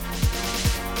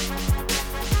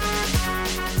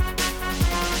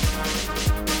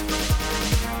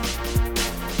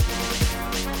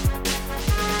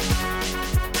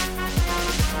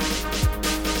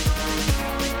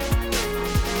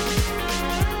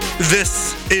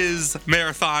This is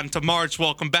Marathon to March.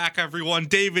 Welcome back, everyone.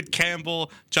 David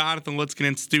Campbell, Jonathan Lutzkin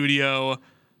in studio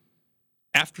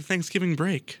after Thanksgiving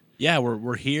break. Yeah,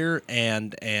 we're here,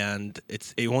 and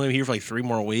it's only here for like 3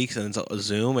 more weeks, and it's a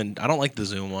Zoom, and I don't like the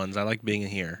Zoom ones. I like being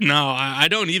here. No, I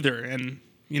don't either. And,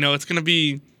 it's going to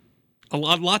be a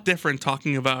lot different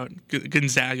talking about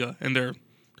Gonzaga and their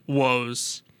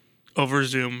woes over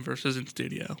Zoom versus in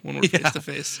studio when we're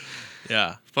face-to-face.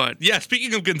 Yeah. But, yeah,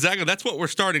 speaking of Gonzaga, that's what we're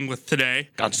starting with today.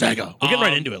 Gonzaga. We're getting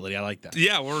right into it, Lydia. I like that.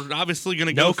 Yeah, we're obviously going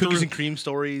to go No through... cookies and cream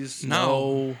stories.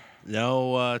 No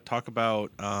talk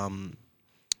about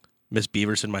Miss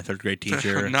Beaverson, my 3rd grade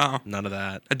teacher. No. None of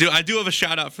that. I do have a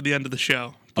shout-out for the end of the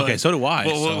show. Okay, so do I.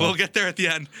 We'll get there at the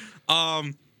end.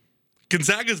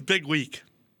 Gonzaga's big week.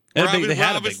 They We're had a big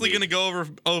obviously week. going to go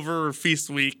over Feast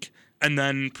Week and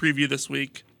then preview this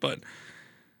week. But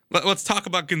let's talk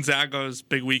about Gonzaga's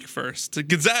big week first.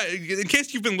 Gonzaga, in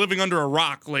case you've been living under a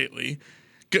rock lately,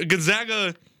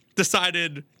 Gonzaga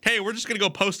decided, hey, we're just going to go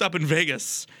post up in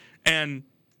Vegas, and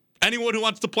anyone who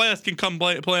wants to play us can come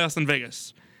play us in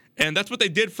Vegas. And that's what they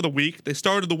did for the week. They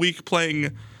started the week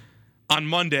playing on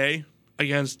Monday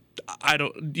against, I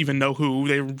don't even know who.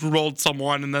 They rolled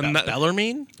someone, and then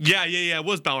Bellarmine? Yeah, it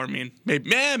was Bellarmine.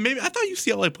 Maybe I thought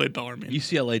UCLA played Bellarmine.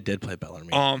 UCLA did play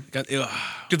Bellarmine.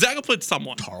 Gonzaga played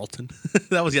someone. Tarleton.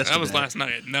 That was yesterday. That was last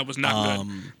night, and that was not good.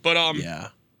 But yeah.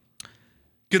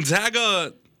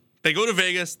 Gonzaga, they go to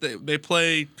Vegas. They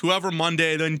play whoever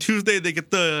Monday. Then Tuesday they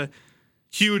get the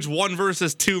huge 1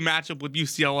 versus 2 matchup with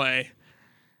UCLA.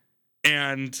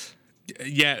 And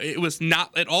yeah, it was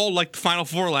not at all like the Final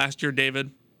Four last year,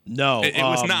 David. No, It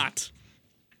was not.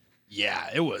 Yeah,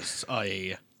 it was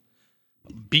a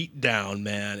beat down,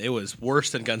 man. It was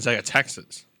worse than Gonzaga,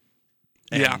 Texas.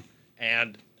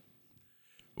 And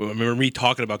remember me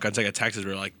talking about Gonzaga, Texas,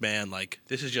 we were like, man, like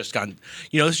this is just this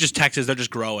is just Texas. They're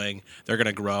just growing. They're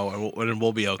gonna grow, and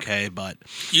we'll be okay. But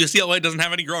UCLA doesn't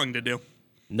have any growing to do.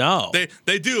 No,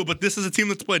 they do, but this is a team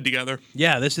that's played together.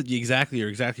 Yeah, you're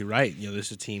exactly right. This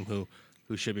is a team who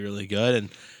should be really good,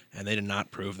 and they did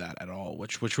not prove that at all,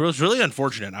 which was really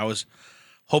unfortunate. I was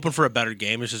hoping for a better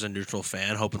game as just a neutral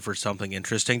fan, hoping for something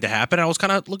interesting to happen. I was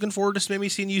kind of looking forward to maybe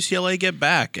seeing UCLA get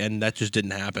back, and that just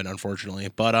didn't happen, unfortunately.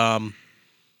 But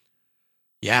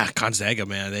yeah, Gonzaga,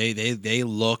 man, they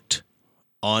looked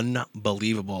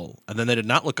unbelievable, and then they did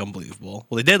not look unbelievable.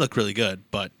 Well, they did look really good,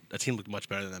 but that team looked much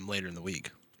better than them later in the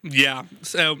week. Yeah,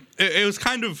 so it was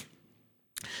kind of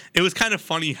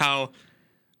funny how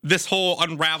this whole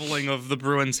unraveling of the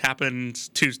Bruins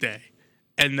happened Tuesday,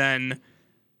 and then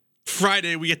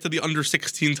Friday we get to the under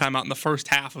 16 timeout in the first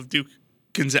half of Duke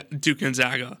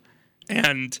Gonzaga,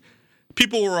 and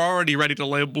people were already ready to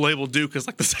label Duke as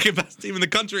like the second best team in the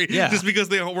country, just because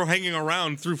they were hanging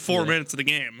around through 4 minutes of the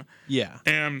game. Yeah,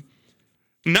 and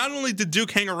not only did Duke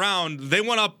hang around, they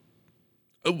went up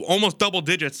almost double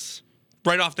digits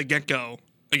right off the get-go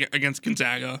against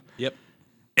Gonzaga. Yep.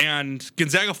 And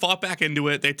Gonzaga fought back into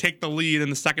it. They take the lead in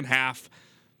the second half.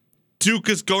 Duke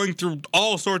is going through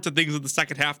all sorts of things in the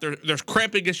second half. There's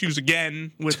cramping issues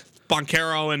again with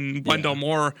Boncaro and Wendell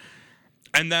Moore.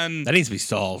 And then... that needs to be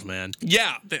solved, man.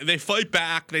 Yeah, they fight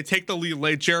back. They take the lead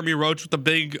late. Jeremy Roach with the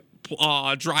big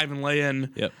drive and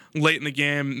lay-in late in the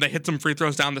game. They hit some free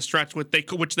throws down the stretch, which they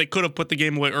could have put the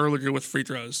game away earlier with free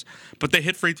throws. But they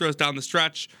hit free throws down the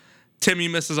stretch. Timmy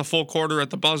misses a full quarter at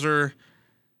the buzzer.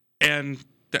 And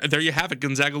there you have it.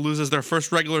 Gonzaga loses their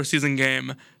first regular season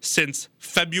game since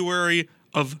February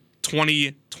of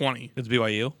 2020. It's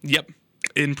BYU? Yep.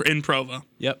 In Provo.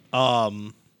 Yep.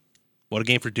 What a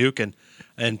game for Duke.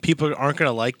 And people aren't going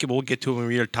to like it. We'll get to it when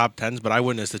we read our top 10s, but I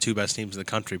witnessed the 2 best teams in the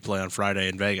country play on Friday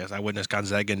in Vegas. I witnessed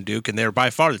Gonzaga and Duke, and they're by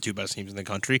far the 2 best teams in the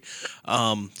country.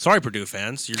 Sorry, Purdue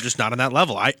fans. You're just not on that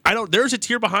level. I don't. There's a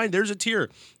tier behind. There's a tier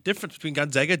difference between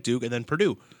Gonzaga, Duke, and then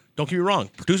Purdue. Don't get me wrong.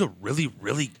 Purdue's a really,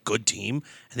 really good team,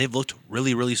 and they've looked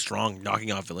really, really strong,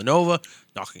 knocking off Villanova,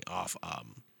 knocking off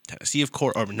Tennessee, of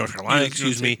course, or North Carolina,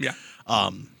 excuse me. Yeah.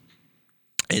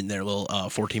 In their little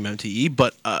 4-team MTE.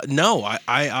 But no,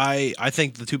 I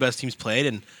think the 2 best teams played,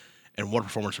 and what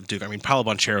performance from Duke. I mean, Paolo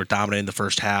Banchero dominated the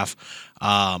first half.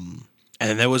 And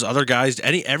then there was other guys,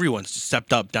 everyone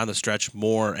stepped up down the stretch,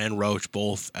 Moore and Roach,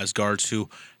 both as guards who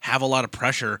have a lot of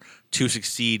pressure to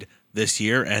succeed this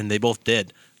year, and they both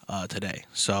did today.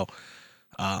 So,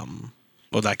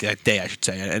 that day, I should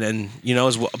say. And then,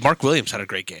 as well, Mark Williams had a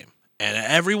great game. And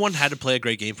everyone had to play a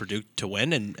great game for Duke to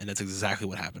win, and that's exactly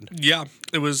what happened. Yeah,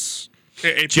 it was...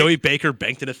 Joey Baker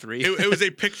banked in a 3. It was a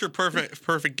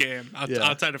picture-perfect game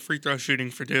outside of free throw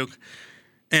shooting for Duke.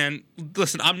 And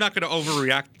listen, I'm not going to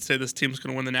overreact and say this team's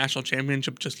going to win the national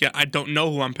championship just yet. I don't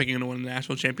know who I'm picking to win the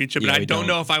national championship, and I don't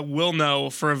know if I will know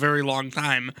for a very long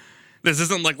time. This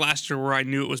isn't like last year where I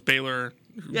knew it was Baylor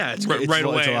right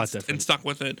away and stuck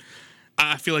with it.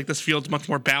 I feel like this field's much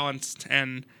more balanced,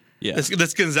 and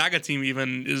this Gonzaga team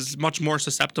even is much more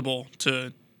susceptible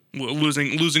to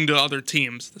losing to other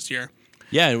teams this year.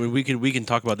 Yeah, and we can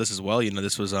talk about this as well.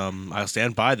 This was I'll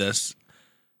stand by this.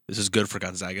 This is good for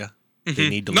Gonzaga. They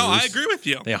need to lose. No, I agree with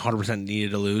you. They 100%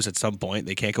 needed to lose at some point.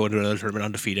 They can't go into another tournament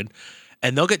undefeated.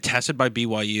 And they'll get tested by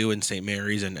BYU and St.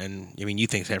 Mary's. And I mean, you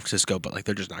think San Francisco, but like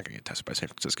they're just not going to get tested by San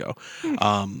Francisco.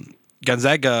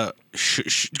 Gonzaga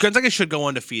should go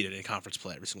undefeated in conference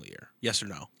play every single year. Yes or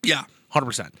no? Yeah.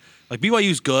 100%. Like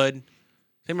BYU's good.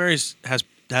 St. Mary's has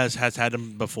had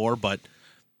them before, but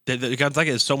the Gonzaga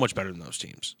is so much better than those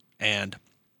teams. And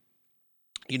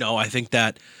I think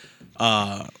that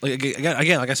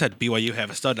again, like I said, BYU have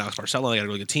a stud, Alex Barcelo. They got a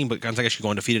really good team, but Gonzaga should go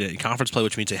undefeated in conference play,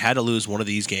 which means they had to lose one of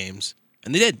these games,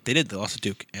 and they did. They lost to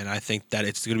Duke, and I think that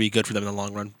it's going to be good for them in the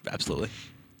long run. Absolutely.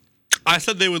 I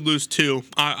said they would lose 2.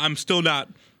 I'm still not.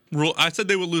 I said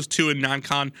they would lose 2 in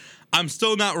non-con. I'm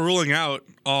still not ruling out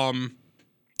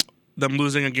them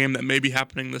losing a game that may be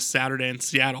happening this Saturday in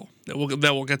Seattle that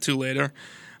we'll get to later.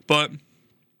 But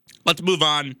let's move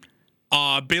on.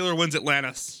 Baylor wins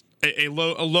Atlantis, a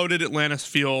loaded Atlantis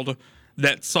field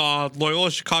that saw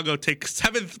Loyola Chicago take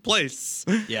 7th place.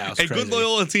 Yeah, it was a crazy. good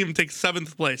Loyola team takes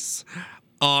 7th place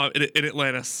in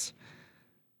Atlantis.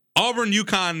 Auburn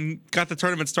UConn got the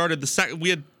tournament started.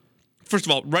 First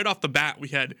of all, right off the bat, we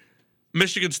had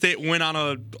Michigan State win on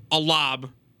a lob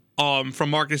from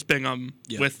Marcus Bingham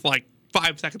with like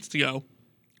 5 seconds to go,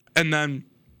 and then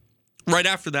right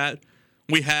after that,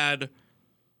 we had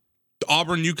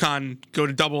Auburn UConn go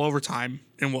to double overtime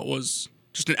in what was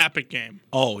just an epic game.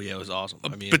 Oh yeah, it was awesome.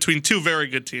 I mean, between 2 very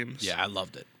good teams. Yeah, I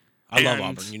loved it. I love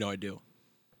Auburn. I do.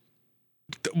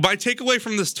 My takeaway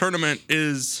from this tournament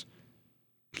is,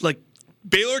 like,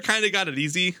 Baylor kind of got it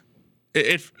easy.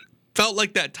 It felt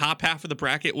like that top half of the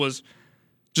bracket was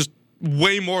just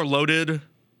way more loaded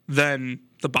than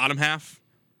the bottom half.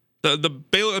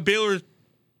 Baylor's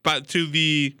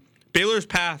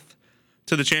path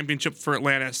to the championship for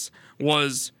Atlantis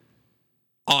was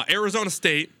Arizona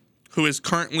State, who is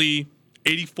currently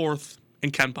 84th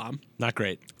in KenPom. Not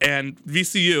great. And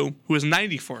VCU, who is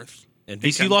 94th. And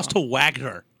VCU lost to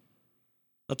Wagner.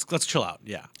 Let's chill out.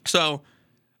 Yeah. So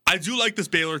I do like this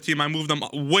Baylor team. I moved them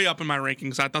way up in my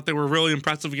rankings. I thought they were really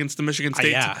impressive against the Michigan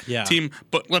State team.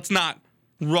 But let's not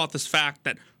rule out this fact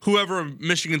that whoever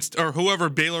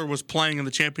Baylor was playing in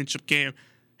the championship game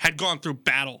had gone through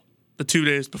battle the 2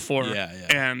 days before.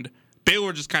 And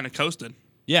Baylor just kind of coasted.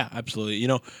 Yeah, absolutely.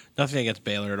 Nothing against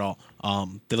Baylor at all.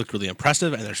 They look really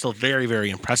impressive, and they're still very, very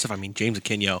impressive. I mean, James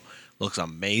Akinjo looks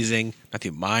amazing.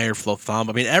 Matthew Meyer, Flo Thumb.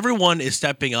 I mean, everyone is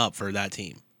stepping up for that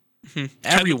team. Mm-hmm.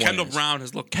 Everyone. Kendall Brown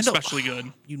has looked especially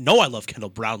good. I love Kendall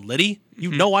Brown, Liddy.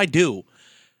 I do.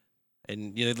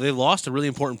 And they lost a really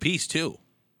important piece too.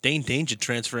 Dane Danger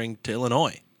transferring to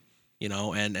Illinois.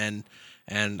 And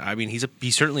I mean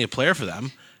he's certainly a player for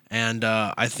them. And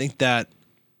I think that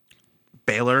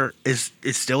Baylor is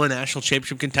still a national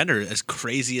championship contender. As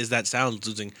crazy as that sounds,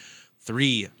 losing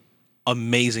 3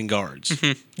 amazing guards.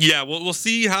 Mm-hmm. Yeah, we'll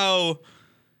see how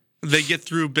they get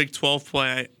through Big 12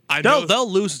 play. They'll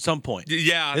lose at some point.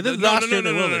 Yeah,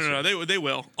 no. They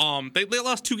will. They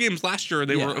lost 2 games last year.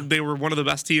 They were one of the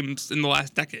best teams in the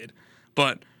last decade.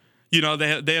 But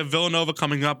they have Villanova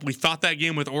coming up. We thought that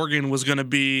game with Oregon was going to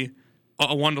be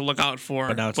a one to look out for.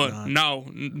 But now it's not. No,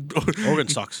 Oregon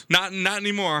sucks. Not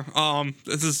anymore.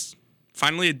 This is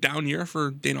finally a down year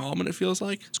for Dana Altman. It feels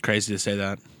like it's crazy to say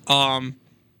that. Shout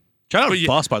out to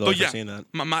Boss, by the way, for seeing that.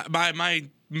 My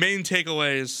main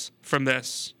takeaways from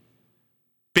this: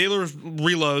 Baylor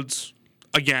reloads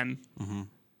again. Mm-hmm.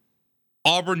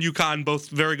 Auburn, UConn, both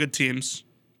very good teams.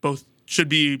 Both should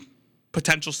be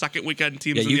potential second weekend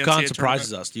teams. Yeah, in the UConn NCAA surprises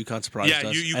tournament. us. UConn surprises us.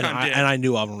 UConn did. And I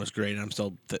knew Auburn was great. And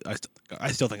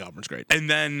I still think Auburn's great. And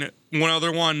then one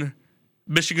other one,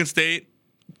 Michigan State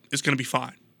is going to be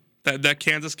fine. That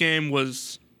Kansas game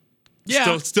was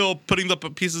still putting the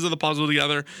pieces of the puzzle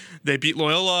together. They beat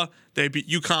Loyola. They beat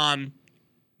UConn.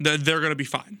 They're going to be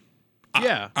fine.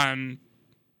 And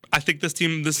I think this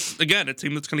team, a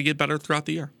team that's going to get better throughout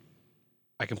the year.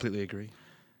 I completely agree.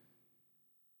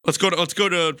 Let's go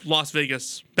to Las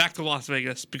Vegas. Back to Las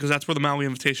Vegas, because that's where the Maui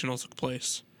Invitational took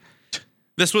place.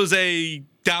 This was a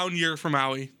down year for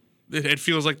Maui. It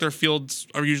feels like their fields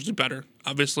are usually better.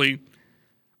 Obviously,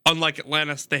 unlike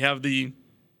Atlantis, they have the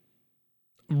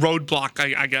roadblock,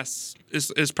 I guess,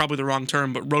 is probably the wrong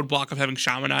term, but roadblock of having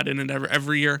Chaminade in it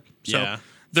every year. So Yeah.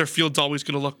 their field's always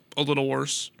going to look a little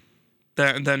worse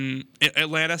than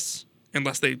Atlantis,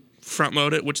 unless they front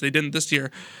load it, which they didn't this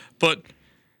year. But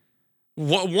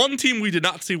one team we did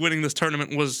not see winning this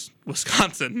tournament was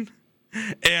Wisconsin.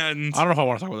 And I don't know if I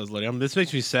want to talk about this later. This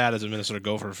makes me sad as a Minnesota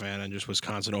Gopher fan and just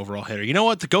Wisconsin overall hitter. You know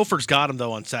what? The Gophers got him,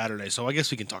 though, on Saturday, so I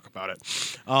guess we can talk about it.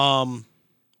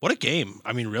 What a game.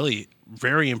 I mean, really,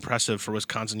 very impressive for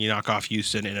Wisconsin. You knock off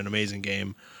Houston in an amazing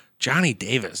game. Johnny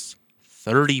Davis,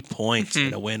 30 points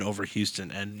in a win over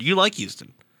Houston. And you like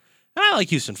Houston. And I like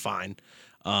Houston fine.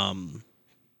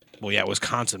 Well, yeah,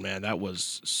 Wisconsin, man, that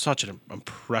was such an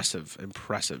impressive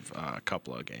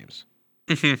couple of games.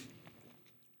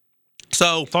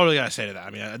 so, That's all I really got to say to that. I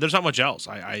mean, there's not much else.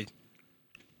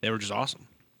 They were just awesome.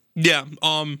 yeah,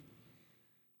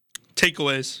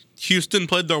 takeaways. Houston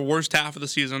played their worst half of the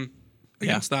season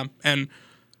against them, and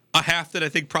a half that I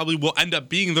think probably will end up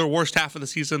being their worst half of the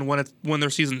season when their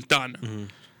season's done.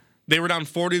 They were down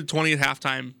 40-20 at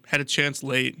halftime, had a chance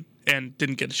late, and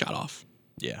didn't get a shot off.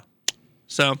 Yeah.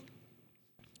 So,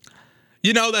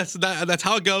 that's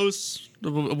how it goes.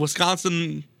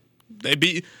 Wisconsin, they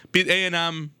beat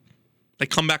A&M. They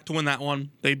come back to win that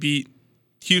one. They beat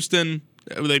Houston.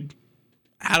 They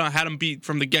had them beat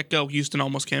from the get-go. Houston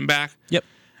almost came back. Yep.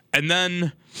 And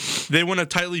then they won a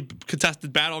tightly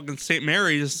contested battle against St.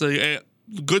 Mary's, a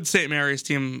good St. Mary's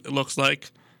team, it looks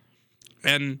like.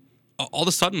 And all of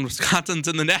a sudden, Wisconsin's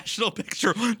in the national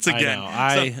picture once again.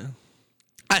 I know.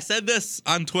 I said this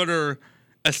on Twitter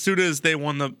as soon as they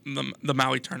won the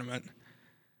Maui tournament.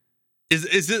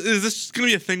 Is this going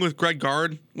to be a thing with Greg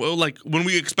Gard? Well, like when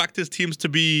we expect his teams to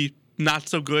be not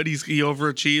so good, he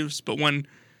overachieves. But when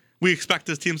we expect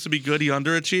his teams to be good, he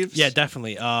underachieves. Yeah,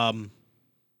 definitely.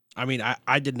 I mean,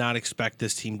 I did not expect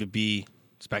this team to be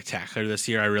spectacular this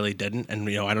year. I really didn't, and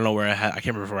I don't know where I can't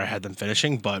remember where I had them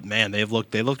finishing, but man, they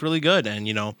looked really good, and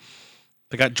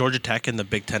they got Georgia Tech in the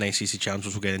Big Ten ACC Challenge,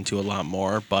 which we'll get into a lot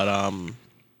more. But I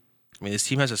mean, this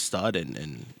team has a stud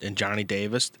in Johnny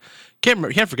Davis. Can't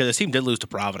forget this team did lose to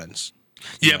Providence.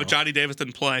 Yeah, but Johnny Davis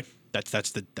didn't play. That's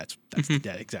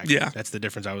exactly. Yeah. That's the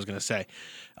difference I was gonna say.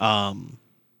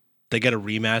 They get a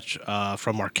rematch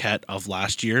from Marquette of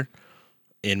last year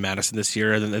in Madison this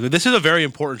year. And this is a very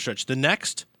important stretch. The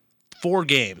next 4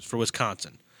 games for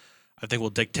Wisconsin, I think,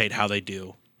 will dictate how they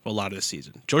do a lot of the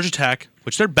season. Georgia Tech,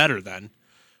 which they're better than.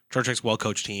 Georgia Tech's a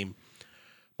well-coached team.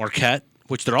 Marquette,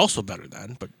 which they're also better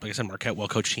than. But like I said, Marquette,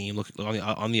 well-coached team, look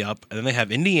on the up. And then they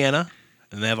have Indiana,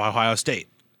 and they have Ohio State.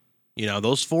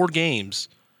 Those 4 games,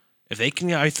 if they can,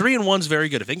 3-1's very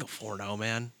good. If they can go 4-0,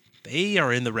 man, they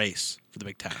are in the race for the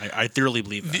Big Ten. I thoroughly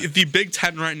believe that. The Big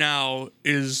Ten right now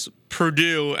is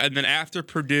Purdue, and then after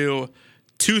Purdue,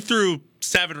 2 through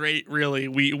 7 or 8. Really,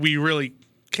 we really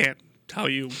can't tell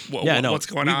you what's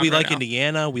going on. We right like now.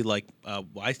 Indiana. We like.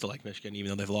 I still like Michigan, even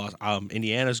though they've lost.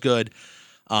 Indiana's good.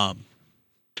 Who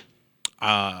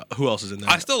else is in there?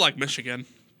 I still like Michigan,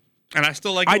 and I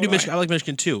still like. I do Michigan. I like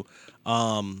Michigan too.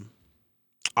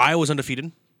 Iowa's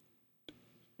undefeated.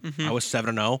 I was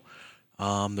 7-0.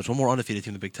 There's one more undefeated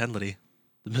team in the Big Ten, Liddy.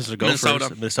 The Minnesota Gophers.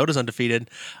 Minnesota's undefeated.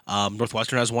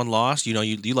 Northwestern has 1 loss. You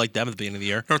like them at the beginning of the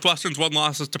year. Northwestern's 1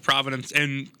 loss is to Providence,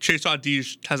 and Chase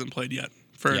Audige hasn't played yet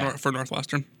for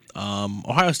Northwestern.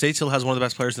 Ohio State still has one of the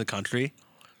best players in the country.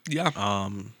 Yeah.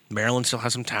 Maryland still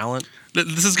has some talent.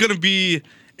 This is going to be.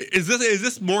 Is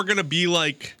this more going to be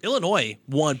like Illinois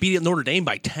beat Notre Dame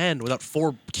by 10 without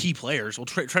 4 key players? Well,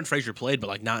 Trent Frazier played, but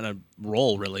like not in a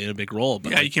role really, in a big role.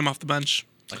 But he came off the bench.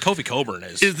 Like Kofi Coburn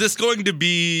is. Is this going to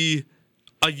be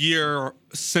a year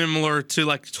similar to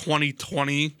like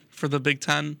 2020 for the Big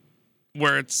Ten,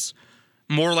 where it's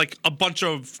more like a bunch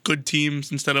of good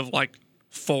teams instead of like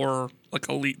 4 like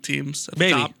elite teams at the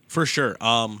top? For sure.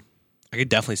 I could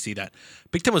definitely see that.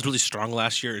 Big Ten was really strong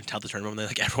last year until the tournament when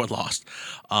everyone lost.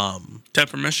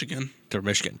 Except for Michigan. To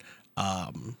Michigan.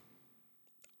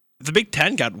 The Big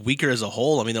Ten got weaker as a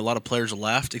whole. I mean, a lot of players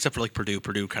left, except for like Purdue.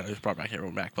 Purdue kind of brought back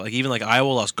everyone back. But like even like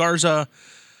Iowa lost Garza.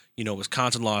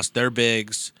 Wisconsin lost their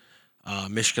bigs.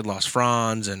 Michigan lost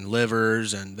Franz and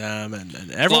Livers and them and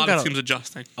everyone. A lot of teams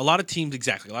adjusting. A lot of teams,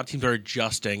 exactly. A lot of teams are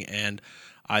adjusting, and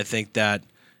I think that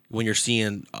when you're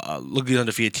seeing look at these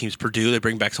undefeated teams, Purdue, they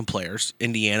bring back some players.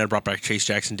 Indiana brought back Chase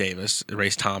Jackson Davis,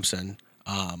 Race Thompson,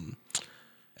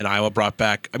 and Iowa brought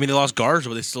back. I mean, they lost Garza,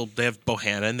 but they have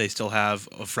Bohannon. They still have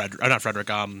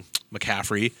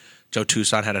McCaffrey. Joe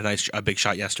Tucson had a big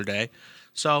shot yesterday.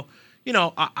 So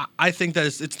I think that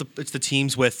it's the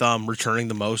teams with returning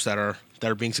the most that are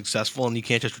being successful, and you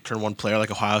can't just return one player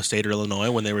like Ohio State or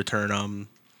Illinois when they return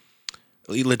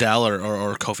Liddell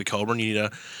or Kofi Coburn. You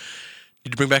need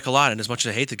to bring back a lot. And as much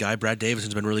as I hate the guy, Brad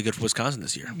Davidson's been really good for Wisconsin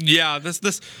this year. Yeah,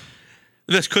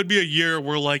 this could be a year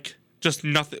where like just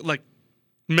nothing, like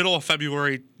middle of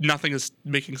February, nothing is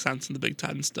making sense in the Big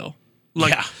Ten still.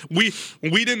 Like Yeah. we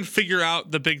didn't figure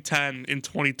out the Big Ten in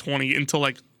 2020 until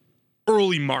like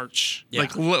early March, Yeah.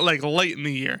 like late in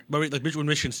the year. But like when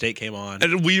Michigan State came on,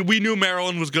 And we knew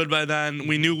Maryland was good by then.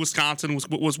 We knew Wisconsin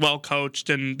was well coached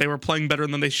and they were playing better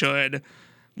than they should.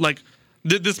 Like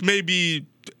this may be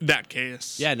that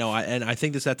case. yeah, no, I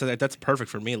think that's perfect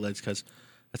for me, Liz, because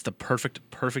that's the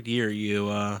perfect year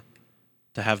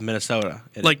to have Minnesota,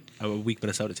 Like a weak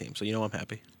Minnesota team. So I'm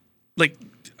happy. like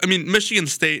I mean Michigan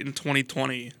State in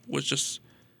 2020 was just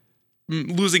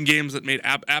losing games that made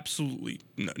absolutely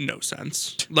no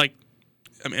sense. Like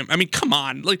I mean come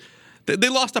on, like they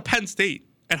lost to Penn State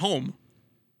at home.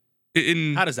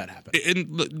 How does that happen?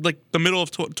 In like the middle of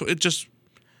it, just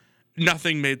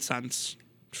nothing made sense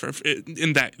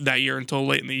in that year until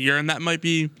late in the year, and that might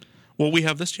be what we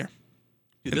have this year.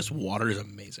 Dude, this water is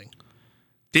amazing.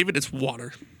 David, it's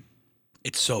water.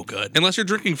 It's so good. Unless you're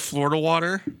drinking Florida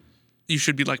water, you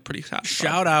should be like pretty satisfied.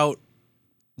 Shout out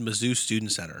Mizzou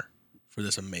Student Center for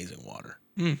this amazing water.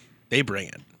 They bring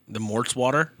it. The Mort's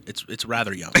water, it's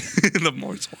rather yummy. The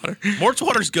Mort's water. Mort's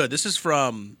water's good. This is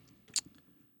from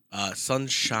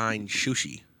Sunshine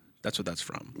Sushi. That's what that's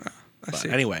from. I see.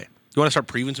 Anyway, you want to start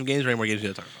previewing some games or any more games you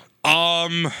want to talk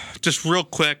about? Just real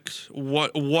quick,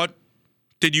 what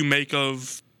did you make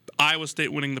of Iowa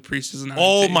State winning the preseason?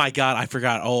 Oh MVP? my God, I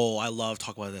forgot. Oh, I love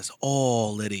talking about this.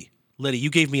 Oh, Liddy, you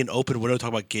gave me an open window to talk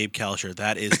about Gabe Kalsher.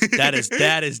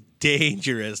 That is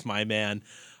dangerous, my man.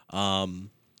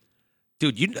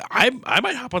 Dude, I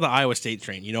might hop on the Iowa State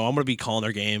train. I'm going to be calling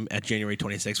their game at January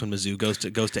 26th when Mizzou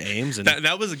goes to Ames. And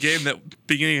that was a game that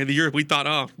beginning of the year we thought,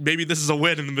 oh, maybe this is a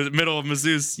win in the middle of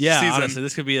Mizzou's season. Honestly,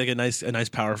 this could be like a nice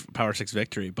Power 6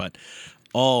 victory. But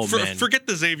man, forget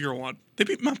the Xavier one. They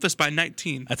beat Memphis by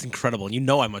 19. that's incredible. And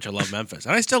how much I love Memphis,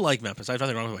 and I still like Memphis. I have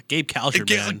nothing wrong with it. Gabe Kalsher,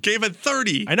 man. Gabe had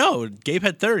 30. I know. Gabe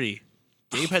had 30.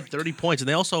 Gabe had 30 points, and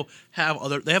they also have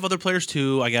other players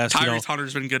too. I guess Tyrese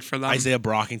Hunter's been good for them. Isaiah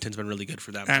Brockington's been really good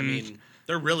for them. And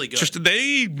they're really good. Just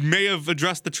they may have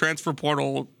addressed the transfer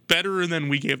portal better than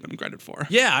we gave them credit for.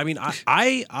 Yeah, I mean,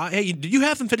 hey, did you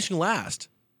have them finishing last?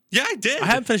 Yeah, I did. I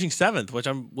have them finishing 7th,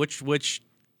 which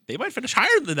they might finish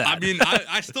higher than that. I mean,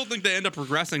 I still think they end up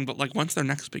regressing, but like once their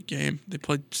next big game, they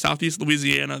play Southeast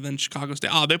Louisiana, then Chicago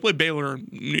State. Oh, they play Baylor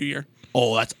New Year.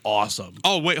 Oh, that's awesome.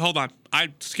 Oh, wait, hold on.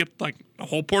 I skipped like a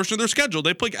whole portion of their schedule.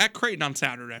 They play at Creighton on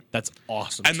Saturday. That's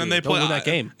awesome. And then they Don't play win that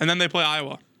game. And then they play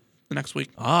Iowa the next week.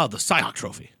 Ah, the Cyhawk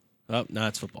Trophy. Oh, no,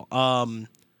 it's football.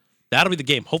 That'll be the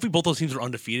game. Hopefully both those teams are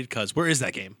undefeated because where is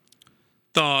that game?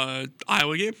 The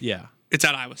Iowa game? Yeah. It's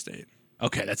at Iowa State.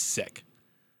 Okay, that's sick.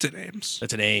 It's at Ames.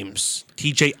 That's an Ames.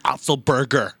 TJ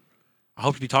Otzelberger. I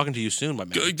hope to be talking to you soon, my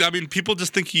man. I mean, people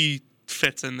just think he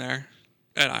fits in there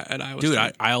at Iowa Dude,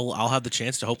 State. I'll have the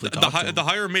chance to hopefully talk to him. The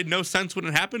hire made no sense when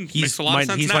it happened. Makes a lot of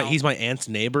sense he's now. he's my aunt's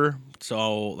neighbor,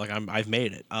 so like I've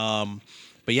made it.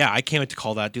 But yeah, I can't wait to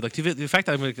call that dude. Like the fact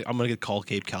that I'm gonna get called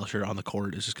Gabe Kalsher on the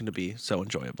court is just gonna be so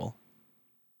enjoyable.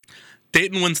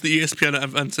 Dayton wins the ESPN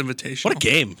Events Invitational. What a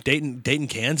game! Dayton,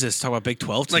 Kansas. Talk about Big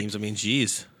 12 teams. I mean,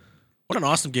 geez, what an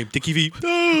awesome game. Dickie V.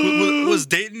 Was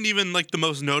Dayton even like the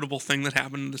most notable thing that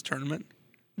happened in this tournament?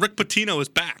 Rick Pitino is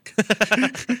back.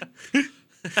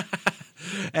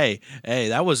 Hey,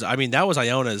 that was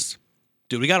Iona's.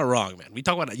 Dude, we got it wrong, man. We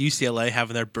talk about UCLA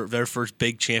having their first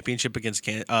big championship against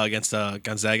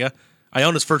Gonzaga.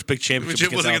 Iona's first big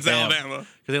championship was against Alabama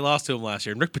because they lost to him last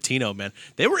year. And Rick Pitino, man,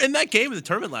 they were in that game in the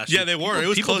tournament last year. Yeah, they were. It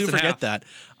was people close do at forget half.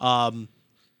 that.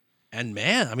 And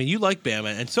man, I mean, you like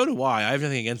Bama, and so do I. I have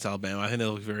nothing against Alabama. I think they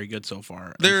look very good so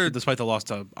far, despite the loss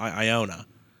to Iona.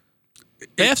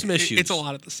 They have some issues. It's a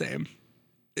lot of the same.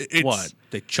 It's, what?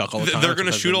 They chuck all the time. They're going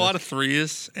to shoot a lot of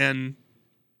threes, and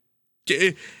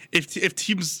if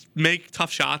teams make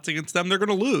tough shots against them, they're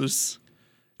going to lose.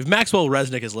 If Maxwell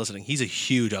Resnick is listening, he's a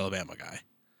huge Alabama guy.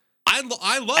 I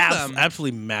love them.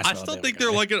 Absolutely massive. I still Alabama think guy.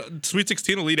 they're like a Sweet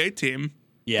 16 Elite 8 team.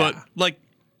 Yeah. But like,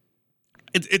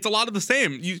 it's a lot of the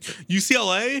same.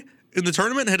 UCLA in the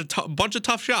tournament had a bunch of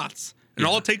tough shots, and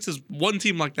all it takes is one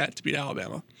team like that to beat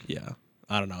Alabama. Yeah.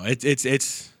 I don't know.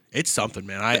 It's something,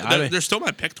 man. They're still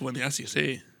my pick to win the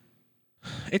SEC.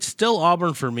 It's still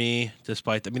Auburn for me,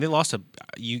 despite. I mean, they lost to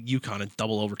UConn in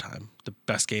double overtime. The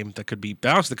best game that could be.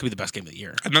 Honestly, that could be the best game of the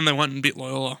year. And then they went and beat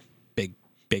Loyola. Big.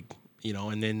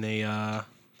 And then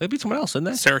they beat someone else, didn't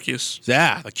they? Syracuse.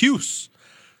 Yeah, the Cuse.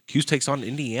 Cuse takes on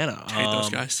Indiana. I hate those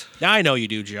guys. Yeah, I know you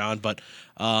do, John, but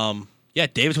Yeah,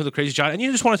 David's with a crazy shot, and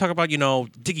you just want to talk about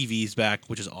Diggy V's back,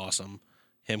 which is awesome.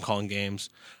 Him calling games.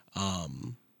 I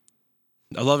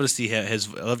love to see his.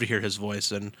 I love to hear his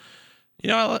voice, and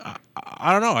I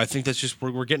don't know. I think that's just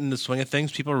we're getting in the swing of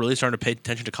things. People are really starting to pay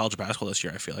attention to college basketball this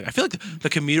year. I feel like the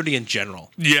community in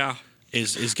general,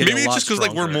 is getting maybe a lot it's just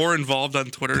because we're more involved on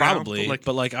Twitter probably. now,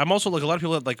 But I'm also a lot of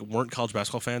people that weren't college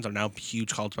basketball fans are now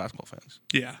huge college basketball fans.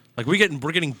 Yeah, we're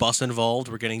getting Bus involved.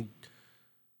 We're getting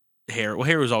Hair. Well,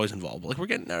 Hair was always involved. But we're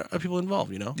getting people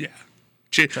involved. Yeah.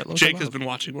 Jake has been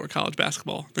watching more college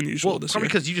basketball than usual this year. Probably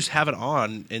because you just have it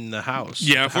on in the house.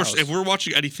 Yeah, if we're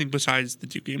watching anything besides the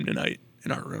Duke game tonight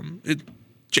in our room,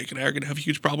 Jake and I are gonna have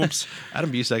huge problems.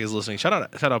 Adam Busek is listening.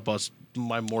 Shout out, Buzz,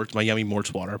 my yummy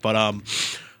Mort's water. But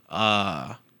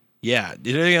yeah.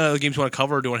 Is there any other games you want to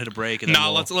cover? Or do you want to hit a break?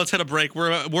 Let's hit a break.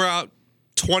 We're out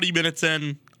 20 minutes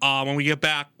in. When we get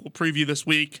back, we'll preview this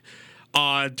week.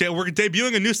 We're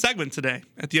debuting a new segment today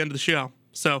at the end of the show,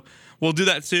 so we'll do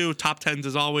that too. Top 10s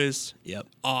as always. Yep.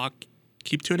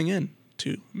 Keep tuning in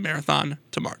to Marathon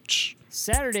to March.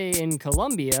 Saturday in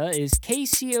Columbia is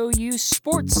KCOU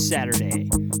Sports Saturday.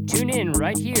 Tune in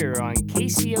right here on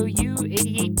KCOU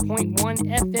 88.1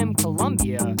 FM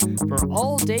Columbia for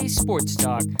all-day sports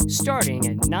talk starting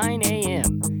at 9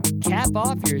 a.m. Cap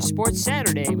off your Sports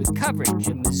Saturday with coverage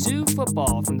of Mizzou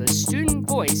football from the student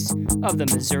voice of the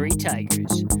Missouri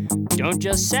Tigers. Don't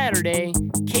just Saturday,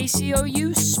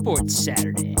 KCOU Sports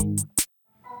Saturday.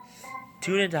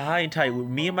 Tune in to High and Tight with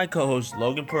me and my co-host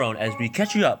Logan Perone as we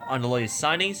catch you up on the latest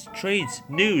signings, trades,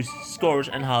 news, scores,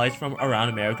 and highlights from around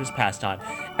America's pastime.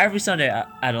 Every Sunday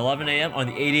at 11 a.m. on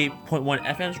the 88.1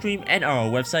 FM stream and on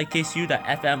our website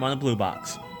kcu.fm on the Blue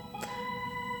Box.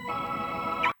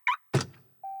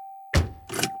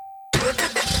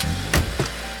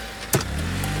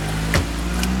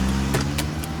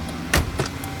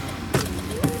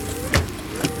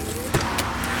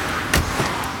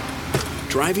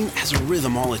 Driving has a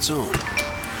rhythm all its own.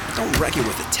 Don't wreck it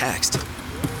with a text.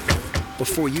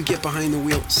 Before you get behind the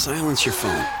wheel, silence your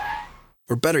phone.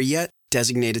 Or better yet,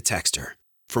 designate a texter.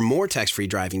 For more text-free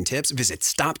driving tips, visit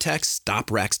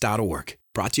stoptextstoprex.org.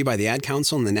 Brought to you by the Ad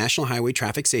Council and the National Highway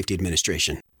Traffic Safety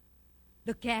Administration.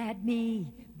 Look at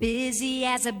me, busy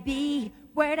as a bee.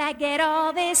 Where'd I get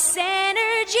all this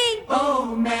energy?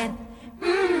 Oh, man,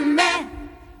 man.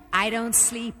 I don't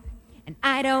sleep and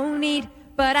I don't eat,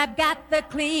 but I've got the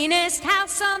cleanest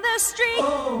house on the street.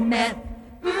 Oh, meth,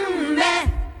 meth.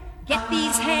 Get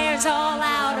these hairs all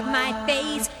out of my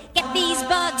face. Get these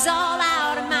bugs all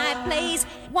out of my place.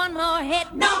 One more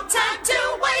hit, no time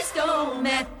to waste. Oh,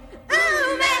 meth,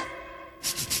 meth.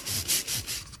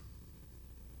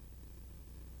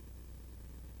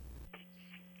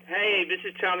 Hey, this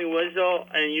is Tommy Winslow,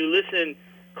 and you listen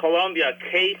Columbia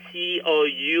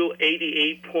KCOU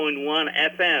 88.1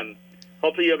 FM.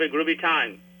 Hopefully you have a groovy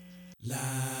time. La,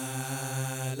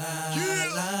 la,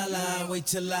 la, la, wait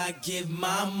till I get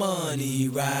my money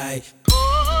right.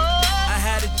 I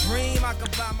had a dream I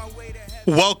could buy my way to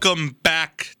heaven. Welcome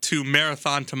back to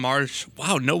Marathon to March.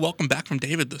 Wow, no welcome back from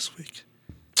David this week.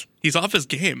 He's off his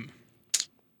game.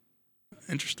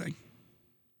 Interesting.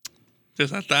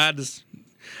 Just that is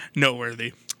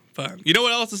noteworthy. But you know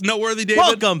what else is noteworthy, David?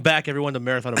 Welcome back, everyone, to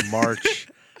Marathon of March.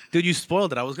 Dude, you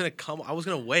spoiled it. I was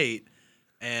gonna wait,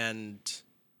 and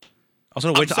I was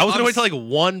gonna wait till like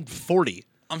 1:40.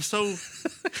 I'm so.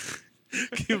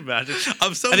 Can you imagine?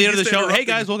 I'm so. At the end of the show, hey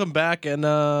guys, welcome back, and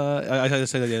I had to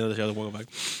say at the end of the show, welcome back.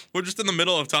 We're just in the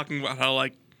middle of talking about how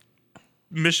like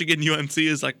Michigan UNC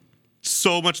is like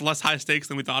so much less high stakes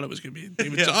than we thought it was gonna be.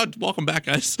 David, welcome back,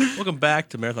 guys. Welcome back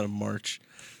to Marathon of March.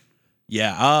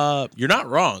 Yeah, you're not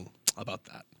wrong about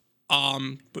that.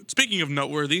 But speaking of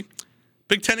noteworthy,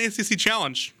 Big Ten ACC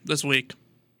Challenge this week,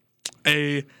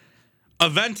 a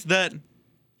event that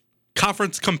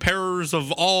conference comparers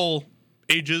of all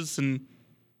ages and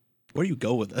where do you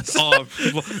go with this? I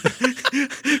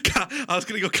was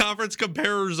gonna go conference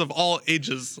comparers of all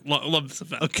ages. Love this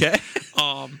event. Okay.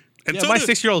 And yeah, my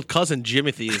 6-year-old cousin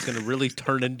Jimothy is gonna really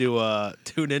tune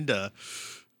into.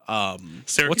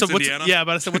 Syracuse, Indiana? Yeah,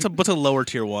 but what's a lower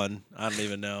tier one? I don't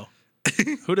even know.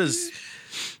 Who does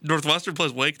Northwestern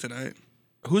plays Wake tonight?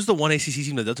 Who's the one ACC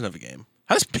team that doesn't have a game?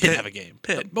 How does Pitt have a game?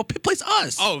 Pitt. Well, Pitt plays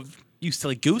us. Oh, you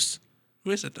silly goose.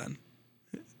 Who is it then?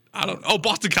 I don't know. Oh,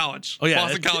 Boston College. Oh yeah,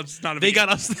 Boston College is not a They big got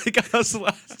us. They got us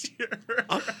last year.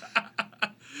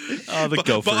 Oh, the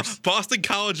Gophers. Boston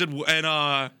College and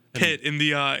Pitt in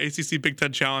the ACC Big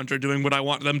Ten Challenge are doing what I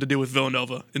want them to do with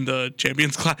Villanova in the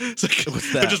Champions Classic.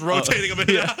 What's that? They're just rotating them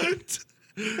in and out.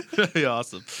 That'd be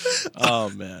awesome. Oh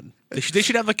man, they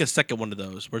should have like a second one of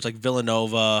those where it's like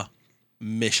Villanova,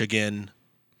 Michigan,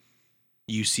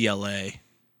 UCLA.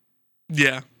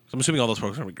 Yeah. So I'm assuming all those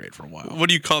programs are going to be great for a while. What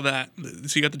do you call that?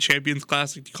 So you got the Champions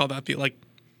Classic. Do you call that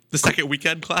the second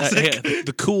weekend classic?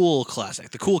 The cool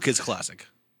classic. The cool kids classic.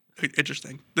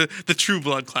 Interesting. The True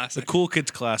Blood Classic. The cool kids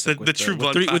classic. The True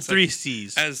Blood Classic. With 3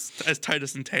 C's. As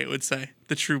Titus and Tate would say.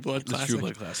 The True Blood Classic. The True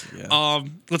Blood Classic, yeah.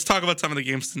 Let's talk about some of the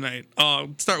games tonight.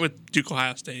 Start with Duke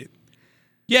Ohio State.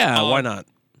 Yeah, why not?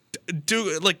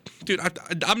 Dude,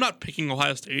 I'm not picking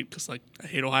Ohio State because I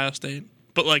hate Ohio State.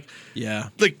 But yeah.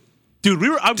 Dude,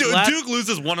 I'm glad Duke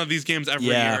loses one of these games every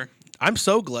year. I'm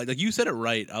so glad. You said it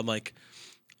right.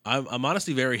 I'm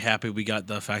honestly very happy we got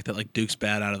the fact that Duke's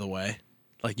bad out of the way.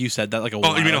 You said that a while ago.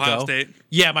 Oh, you mean Ohio State?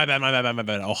 Yeah, my bad.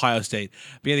 Ohio State.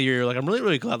 Beginning of the year, you're I'm really,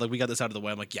 really glad we got this out of the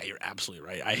way. I'm yeah, you're absolutely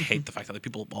right. I hate the fact that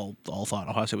people all thought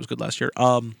Ohio State was good last year.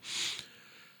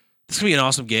 This is gonna be an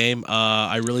awesome game.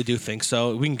 I really do think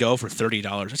so. We can go for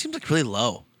 $30. That seems really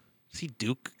low. See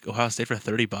Duke, Ohio State for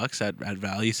 $30 at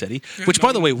Valley City. Which,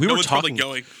 by the way, we were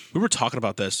talking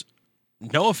about this.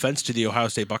 No offense to the Ohio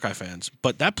State Buckeye fans,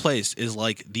 but that place is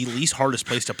the least hardest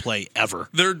place to play ever.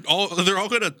 They're all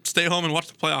going to stay home and watch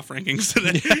the playoff rankings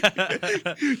today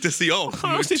to see.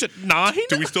 Ohio State's at 9.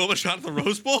 Do we still have a shot at the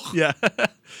Rose Bowl? Yeah.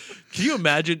 Can you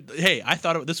imagine? Hey, I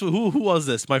thought this. Who was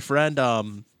this? My friend.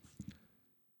 Might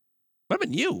have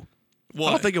been you. What?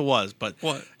 I don't think it was, but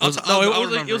what?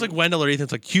 It was Wendell or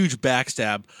Ethan's huge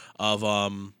backstab of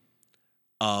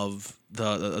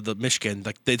the Michigan.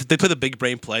 They play the big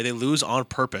brain play. They lose on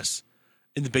purpose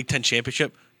in the Big Ten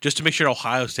championship just to make sure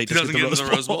Ohio State doesn't get the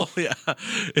Rose Bowl. Yeah,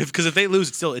 because if they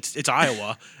lose, it's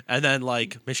Iowa, and then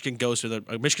Michigan goes to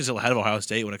Michigan's still ahead of Ohio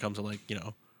State when it comes to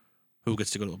who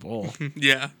gets to go to the bowl.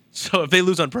 Yeah. So if they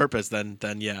lose on purpose, then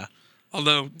yeah.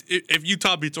 Although if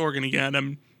Utah beats Oregon again,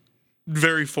 I'm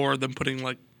very for them putting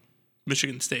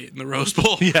Michigan State in the Rose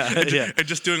Bowl. Yeah, and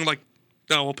just doing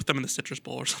we'll put them in the Citrus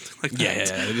Bowl or something like that.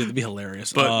 Yeah, it'd be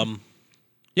hilarious. But,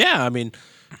 yeah, I mean,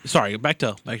 sorry, back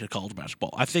to college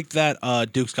basketball. I think that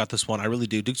Duke's got this one. I really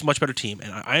do. Duke's a much better team,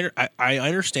 and I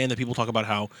understand that people talk about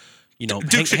how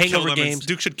hangover games.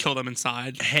 Duke should kill them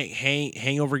inside.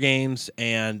 Hangover games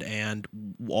and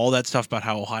all that stuff about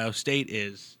how Ohio State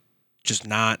is just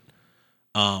not.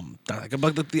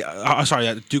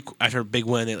 Sorry, Duke after a big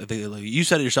win. You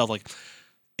said it yourself.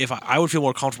 If I would feel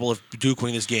more comfortable if Duke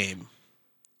winning this game,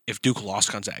 if Duke lost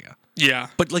Gonzaga. Yeah,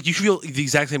 but you feel the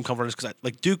exact same comfort because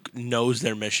Duke knows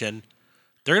their mission.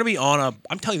 They're gonna be on a.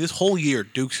 I'm telling you, this whole year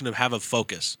Duke's gonna have a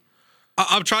focus.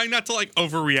 I'm trying not to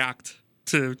overreact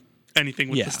to anything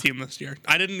with this team this year.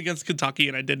 I didn't against Kentucky,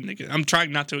 and I didn't. I'm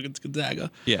trying not to against Gonzaga.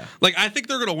 Yeah, I think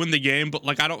they're gonna win the game, but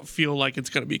I don't feel like it's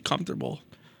gonna be comfortable.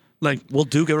 Will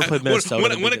Duke ever play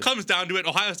Minnesota? When it comes down to it,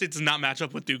 Ohio State does not match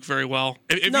up with Duke very well.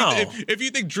 If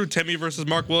you think Drew Timme versus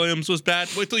Mark Williams was bad,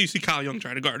 wait till you see Kyle Young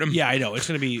try to guard him. Yeah, I know. It's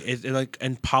going to be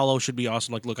and Paolo should be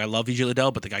awesome. Look, I love VJ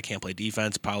Liddell, but the guy can't play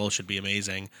defense. Paolo should be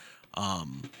amazing.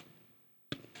 Actually,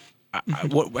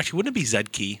 wouldn't it be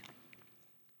Zed Key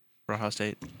for Ohio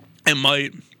State? It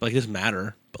might. It doesn't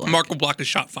matter. But Marco Block has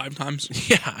shot 5 times.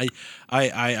 Yeah,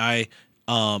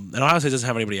 and Ohio State doesn't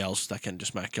have anybody else that can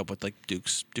just match up with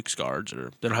Duke's guards,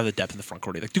 or they don't have the depth in the front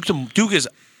court. Duke is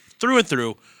through and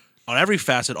through on every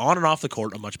facet, on and off the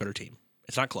court, a much better team.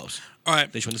 It's not close. All right,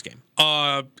 they should win this game.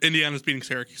 Indiana's beating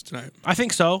Syracuse tonight. I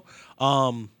think so.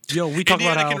 We talk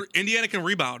about how Indiana can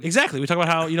rebound. Exactly. We talk about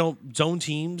how zone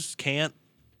teams can't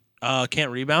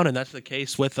rebound, and that's the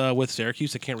case with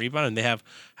Syracuse. They can't rebound, and they have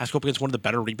to go up against one of the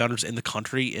better rebounders in the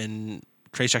country in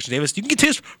Trace Jackson Davis. You can get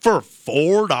tickets for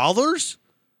 $4.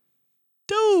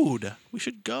 Dude, we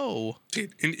should go.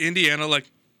 Dude, Indiana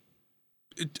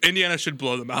should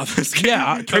blow them out this game.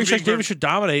 Yeah, Trace Jackson Davis should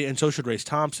dominate, and so should Race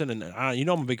Thompson. And I'm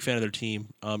a big fan of their team,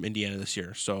 Indiana, this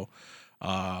year. So,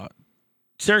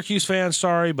 Syracuse fans,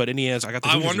 sorry, but Indiana's. I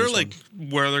wonder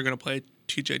where they're gonna play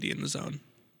TJD in the zone.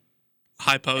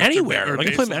 High post anywhere. They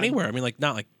can play him anywhere. I mean,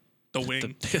 not the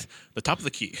wing, the top of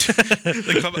the key.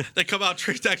 they come out.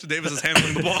 Trace Jackson Davis is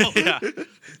handling the ball. Yeah,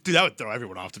 dude, that would throw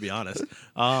everyone off. To be honest,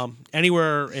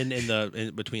 anywhere in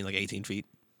between 18 feet.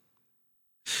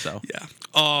 So yeah,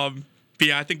 but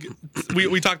yeah, I think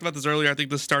we talked about this earlier. I think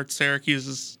this starts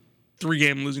Syracuse's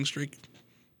 3-game losing streak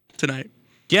tonight.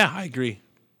 Yeah, I agree.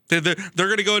 They're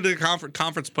going to go into the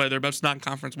conference play. Their best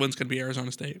non-conference win's going to be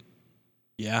Arizona State.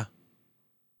 Yeah,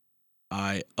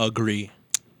 I agree.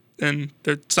 And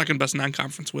their second best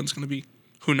non-conference win's going to be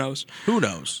who knows.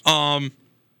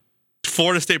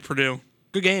 Florida State, Purdue.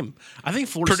 Good game. I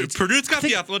think Purdue's got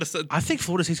the athleticism. I think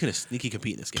Florida State's going to sneaky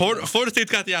compete in this game. Florida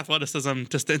State's got the athleticism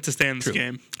to stay in this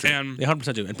game. True. And they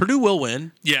 100% do. And Purdue will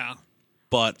win. Yeah.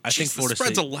 But I think Florida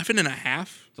State. The spread's State. 11.5.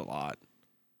 It's a lot.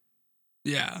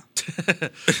 Yeah.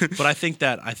 But I think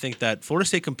that Florida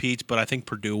State competes, but I think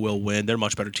Purdue will win. They're a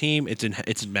much better team. It's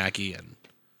in Mackey, and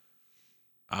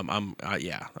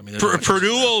yeah. I mean,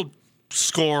 Purdue will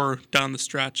score down the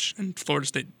stretch, and Florida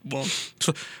State won't.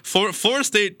 So Florida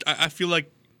State, I feel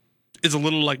like, is a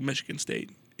little like Michigan State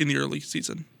in the early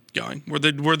season going, where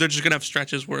they're just gonna have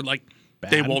stretches where like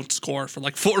they won't score for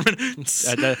like 4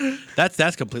 minutes.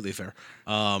 That's completely fair.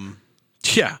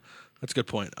 Yeah. That's a good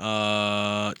point.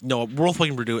 No, we're both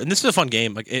playing Purdue, and this is a fun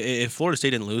game. Like, if Florida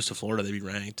State didn't lose to Florida, they'd be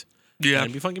ranked. Yeah,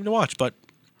 it'd be a fun game to watch. But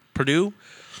Purdue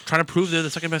trying to prove they're the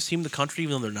second best team in the country,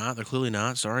 even though they're not. They're clearly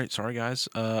not. Sorry, guys.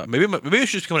 Maybe I should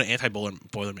just become an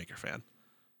anti-Boilermaker fan.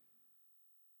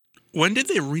 When did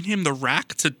they rename the RAC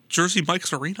to Jersey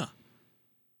Mike's Arena?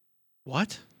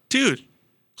 What, dude?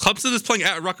 Clemson is playing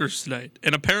at Rutgers tonight,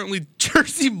 and apparently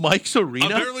Jersey Mike's Arena.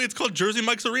 Apparently, it's called Jersey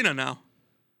Mike's Arena now.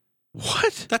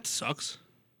 What? That sucks.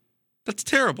 That's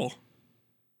terrible.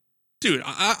 Dude,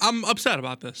 I'm upset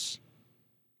about this.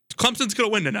 Clemson's going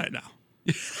to win tonight now.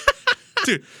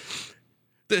 Dude,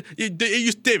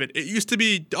 David, it used to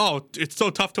be, it's so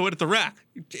tough to win at the RAC.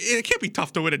 It can't be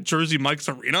tough to win at Jersey Mike's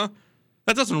Arena.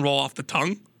 That doesn't roll off the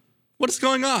tongue. What is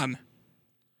going on?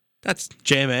 That's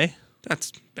JMA.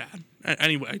 That's bad.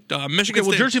 Anyway, Michigan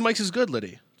State. Jersey Mike's is good,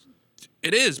 Liddy.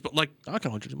 It is, but like no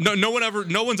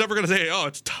one's ever gonna say,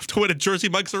 it's tough to win at Jersey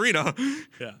Mike's Arena.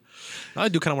 Yeah, I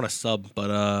do kind of want to sub,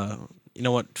 but you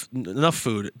know what? Enough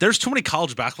food. There's too many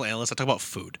college basketball analysts that talk about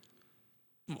food.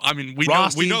 I mean, we know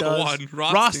the one.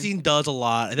 Rothstein does a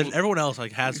lot, and then everyone else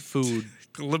like has food.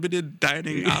 Limited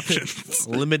dining options.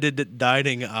 Limited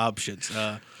dining options.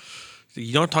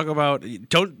 You don't talk about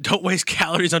don't waste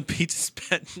calories on pizza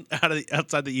spent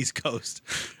outside the East Coast.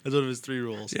 That's one of his 3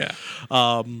 rules. Yeah.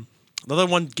 Another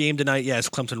one game tonight, is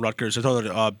Clemson Rutgers. There's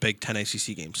other Big Ten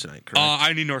ACC games tonight. Correct?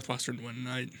 I need Northwestern to win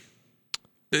tonight.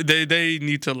 They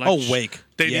need to Wake.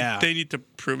 They need to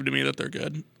prove to me that they're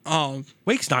good.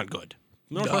 Wake's not good.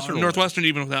 Northwestern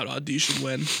even without Audy should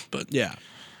win. But yeah,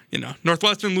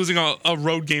 Northwestern losing a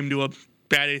road game to a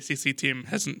bad ACC team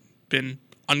hasn't been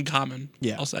uncommon.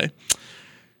 Yeah, I'll say.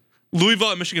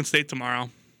 Louisville at Michigan State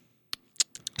tomorrow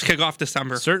to kick off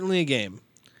December. Certainly a game.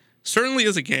 Certainly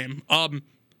is a game.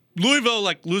 Louisville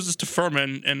loses to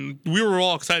Furman, and we were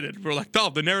all excited. We were like,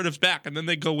 the narrative's back, and then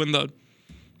they go win the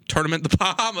tournament in the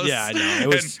Bahamas. Yeah, I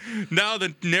know. And now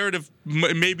the narrative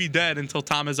may be dead until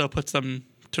Tom Izzo puts them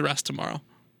to rest tomorrow.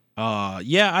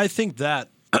 Yeah, I think that.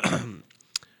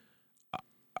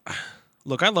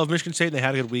 Look, I love Michigan State. They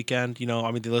had a good weekend. They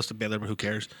listed Baylor, but who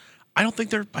cares? I don't think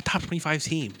they're a top 25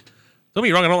 team. Don't get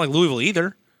me wrong, I don't like Louisville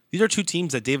either. These are 2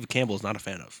 teams that David Campbell is not a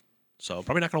fan of. So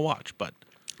probably not going to watch, but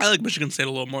I like Michigan State a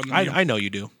little more than you. I know you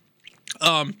do.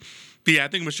 But yeah, I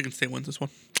think Michigan State wins this one.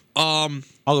 I'll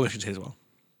go Michigan State as well.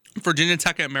 Virginia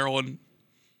Tech at Maryland.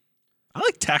 I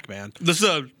like Tech, man. This is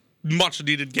a much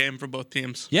needed game for both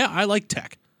teams. Yeah, I like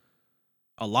Tech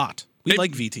a lot. We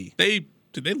like VT.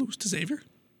 Did they lose to Xavier?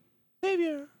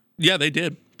 Xavier. Yeah, they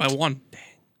did by 1. Dang.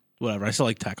 Whatever. I still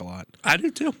like Tech a lot. I do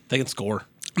too. They can score.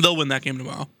 They'll win that game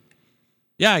tomorrow.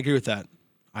 Yeah, I agree with that.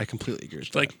 I completely agree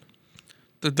with that.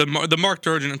 The Mark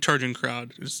Turgeon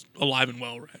crowd is alive and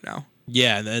well right now.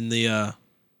 Yeah, and then the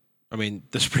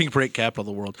spring break capital of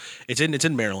the world. It's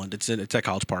in Maryland. It's at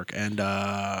College Park, and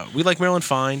we like Maryland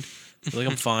fine. We like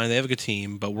them fine. They have a good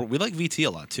team, but we like VT a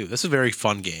lot too. This is a very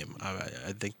fun game.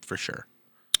 I think for sure.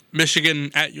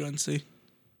 Michigan at UNC.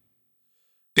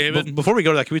 David, before we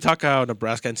go to that, can we talk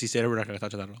Nebraska NC State? We're not going to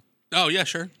touch on that at all. Oh yeah,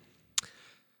 sure.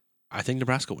 I think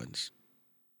Nebraska wins.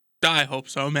 I hope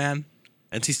so, man.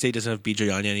 NC State doesn't have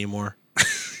BJ Anya anymore.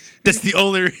 That's the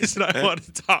only reason I want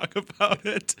to talk about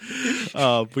it.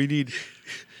 We need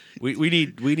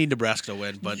Nebraska to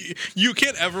win, but you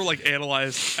can't ever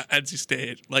analyze NC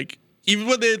State even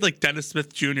when they had Dennis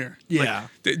Smith Jr. Yeah,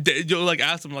 you'll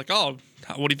ask them what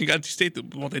do you think NC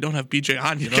State? Well, they don't have BJ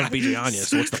Anya. They don't have BJ Anya,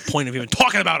 so what's the point of even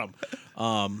talking about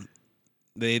them?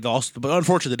 But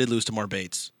unfortunately, they did lose to Tamar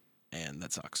Bates, and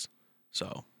that sucks.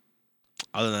 So,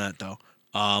 other than that, though,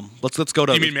 let's go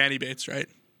to. You mean Manny Bates, right?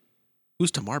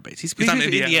 Who's Tamar Bates? He's on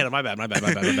Indiana. My bad.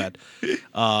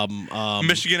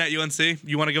 Michigan at UNC.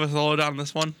 You want to give us a lowdown on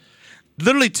this one?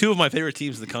 Literally 2 of my favorite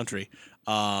teams in the country.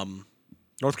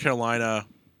 North Carolina,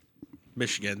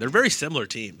 Michigan. They're very similar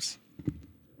teams.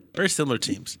 Very similar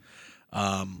teams.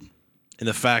 In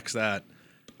the facts that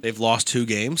they've lost 2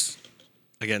 games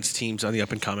against teams on the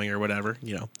up and coming or whatever.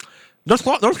 North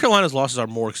Carolina's losses are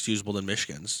more excusable than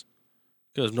Michigan's.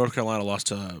 Because North Carolina lost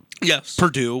to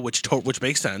Purdue, which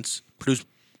makes sense. Purdue's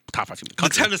top 5 team in the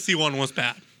country. The Tennessee one was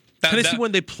bad. Tennessee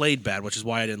when they played bad, which is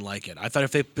why I didn't like it. I thought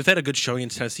if they had a good showing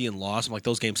against Tennessee and lost, I'm like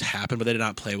those games happen, but they did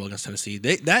not play well against Tennessee.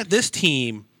 This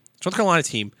team, North Carolina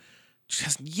team, just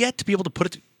has yet to be able to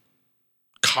put it.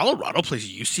 Colorado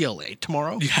plays UCLA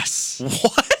tomorrow. Yes.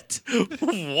 What?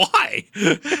 Why?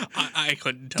 I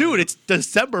couldn't tell. Dude, it's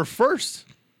December 1st.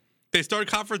 They started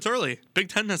conference early. Big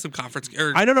Ten has some conference.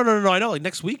 I know. I know, like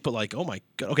next week, but like, oh my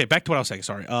god. Okay, back to what I was saying.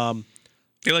 Sorry.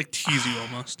 They like tease you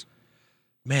almost.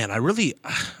 Man, I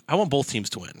want both teams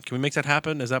to win. Can we make that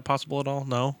happen? Is that possible at all?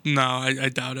 No. No, I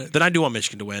doubt it. Then I do want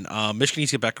Michigan to win. Michigan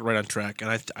needs to get back right on track,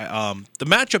 and the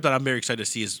matchup that I'm very excited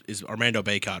to see is Armando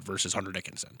Bacot versus Hunter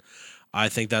Dickinson. I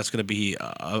think that's going to be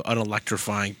an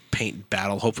electrifying paint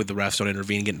battle. Hopefully, the refs don't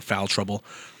intervene and get in foul trouble.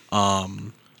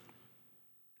 And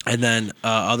then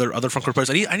other front court players.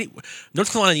 I need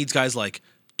North Carolina needs guys like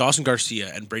Dawson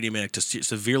Garcia and Brady Manick to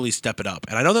severely step it up.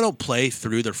 And I know they don't play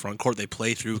through their front court. They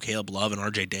play through Caleb Love and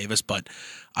R.J. Davis, but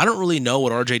I don't really know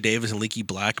what R.J. Davis and Leaky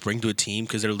Black bring to a team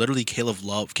because they're literally Caleb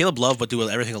Love, but do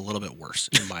everything a little bit worse,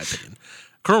 in my opinion.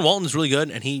 Kerwin Walton's really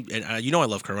good, and I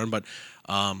love Kerwin, but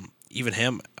even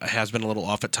him has been a little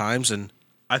off at times, and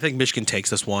I think Michigan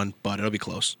takes this one, but it'll be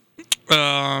close.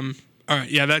 All right,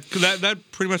 yeah, that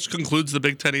pretty much concludes the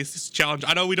Big Ten ACC Challenge.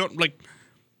 I know we don't like.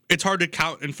 It's hard to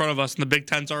count in front of us, and the Big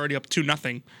Ten's already up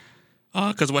 2-0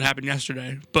 because of what happened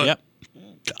yesterday. But yep.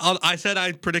 I said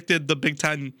I predicted the Big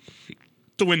Ten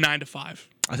to win 9-5.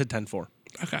 I said 10-4.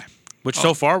 Okay. Which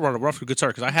so far we're off to a good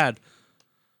start because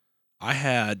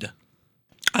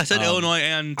I said Illinois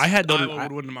and Iowa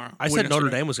would win tomorrow. I said Notre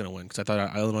Dame was going to win because I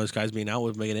thought Illinois guys being out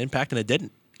would make an impact, and it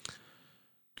didn't.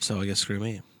 So I guess screw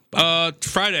me.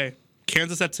 Friday,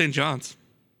 Kansas at St. John's.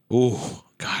 Ooh,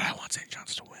 God, I want St.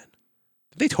 John's to win.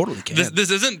 They totally can. This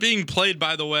isn't being played,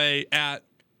 by the way, at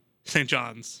St.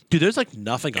 John's. Dude, there's like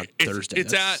nothing on Thursday.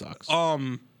 It's that at sucks.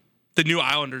 The new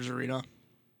Islanders Arena.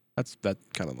 That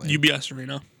kind of lame. UBS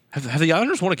Arena. Have the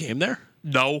Islanders won a game there?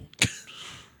 No.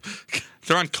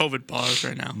 They're on COVID pause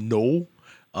right now. No.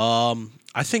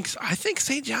 I think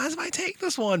St. John's might take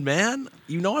this one, man.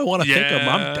 You know I want to think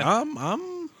them.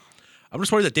 I'm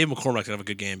just worried that Dave McCormack's gonna have a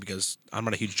good game because I'm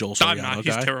not a huge Joel Soriano guy.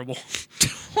 He's terrible.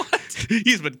 What?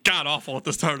 He's been god awful at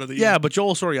the start of the year. Yeah, but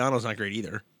Joel Soriano's not great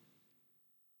either.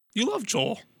 You love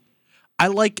Joel.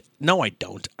 No, I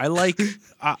don't. I like the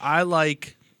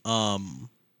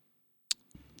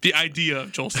idea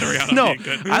of Joel Soriano being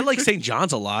good. I like St.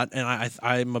 John's a lot, and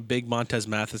I'm a big Montez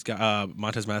Mathis guy.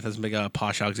 Montez Mathis, big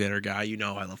Posh Alexander guy. You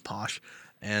know I love Posh.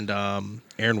 And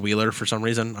Aaron Wheeler, for some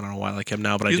reason. I don't know why I like him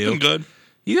now, but I do. He's been good.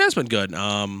 He has been good.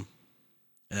 And,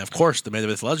 of course, the man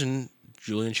with legend,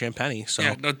 Julian Champagny. So.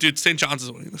 Yeah, no, dude, St. John's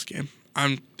is winning this game.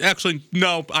 I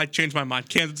changed my mind.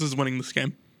 Kansas is winning this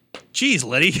game. Jeez,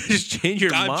 Liddy, just change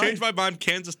your mind. I've changed my mind.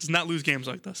 Kansas does not lose games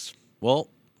like this. Well,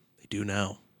 they do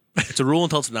now. It's a rule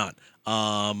until it's not.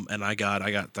 And I got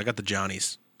the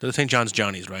Johnnies. They're the St. John's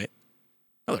Johnnies, right?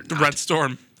 No, they're not. The Red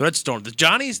Storm. The Red Storm. The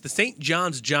Johnnies, the St.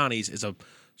 John's Johnnies is a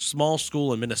small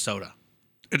school in Minnesota.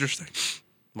 Interesting.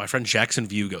 My friend Jackson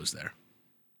View goes there.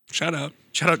 Shout out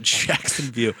Jackson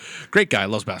View. Great guy.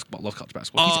 Loves basketball. Loves college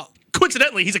basketball.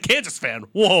 Coincidentally, he's a Kansas fan.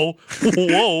 Whoa.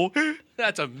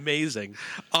 That's amazing.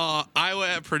 Iowa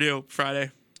at Purdue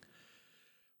Friday.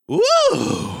 Ooh.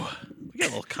 We got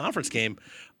a little conference game.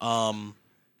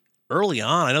 Early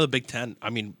on, I know the Big Ten.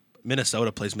 I mean,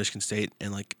 Minnesota plays Michigan State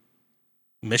and like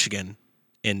Michigan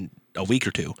in a week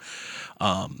or two.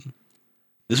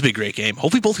 This will be a great game.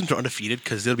 Hopefully both teams are undefeated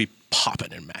because they'll be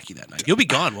popping in Mackey that night. You'll be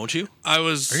gone, won't you? Are you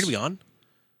going to be on?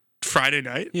 Friday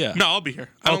night? Yeah. No, I'll be here.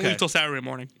 I don't leave till Saturday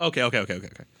morning. Okay.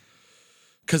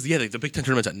 Because, the Big Ten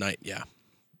tournament's at night, yeah.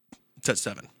 It's at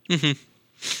 7.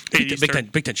 Mm-hmm.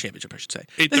 Big Ten Championship, I should say.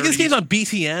 8:30 This game's on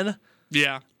BTN?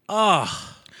 Yeah.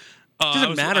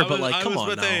 Doesn't matter, but come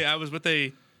on now. I was with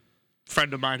a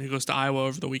friend of mine who goes to Iowa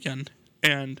over the weekend,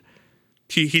 and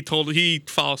he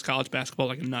follows college basketball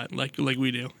like a nut, like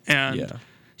we do, and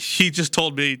he just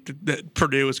told me that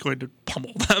Purdue is going to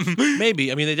pummel them.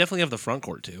 Maybe. I mean, they definitely have the front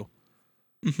court too.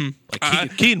 Mm-hmm.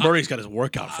 Like Keaton Murray's got his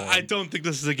workout for him. I don't think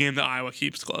this is a game that Iowa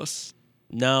keeps close.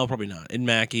 No, probably not. In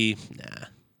Mackey,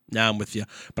 nah, I'm with you.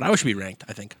 But Iowa should be ranked,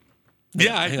 I think.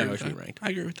 I think agree Iowa with should that. be ranked.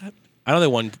 I agree with that. I know they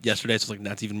won yesterday, so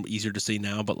that's even easier to see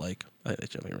now. But I think they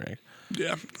should be ranked.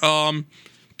 Yeah.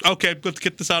 Okay, let's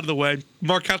get this out of the way.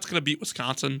 Marquette's going to beat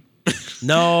Wisconsin.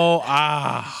 No,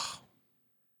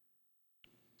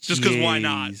 Just because why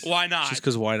not? Why not? Just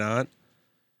because why not?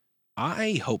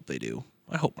 I hope they do.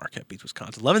 I hope Marquette beats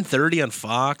Wisconsin. 11:30 on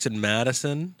Fox in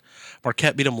Madison.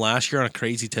 Marquette beat them last year on a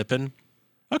crazy tipping.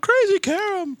 A crazy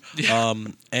carom. Yeah.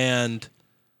 And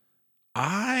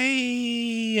I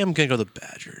am going to go the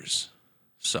Badgers.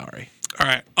 Sorry. All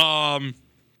right.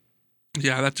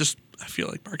 Yeah, that just I feel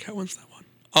like Marquette wins that one.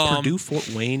 Purdue, Fort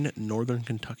Wayne, Northern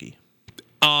Kentucky.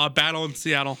 Battle in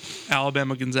Seattle,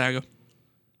 Alabama, Gonzaga.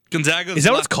 Gonzaga Is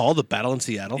that what it's called? The battle in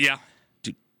Seattle? Yeah.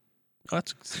 Oh,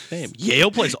 that's a name.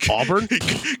 Yale plays Auburn.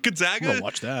 Gonzaga. I'm gonna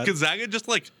watch that. Gonzaga just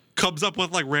like comes up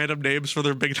with like random names for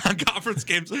their big non-conference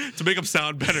games to make them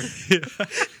sound better.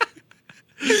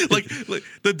 like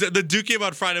the Duke game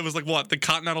on Friday was like what? The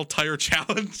Continental Tire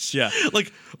Challenge. Yeah.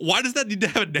 Like, why does that need to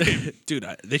have a name? Dude,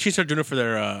 they should start doing it for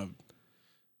their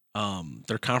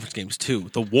conference games too.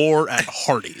 The War at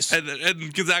Hardee's.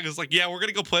 and Gonzaga's like, yeah, we're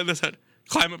gonna go play this at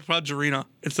Climate Pledge Arena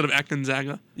instead of at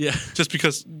Gonzaga. Yeah. Just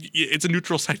because it's a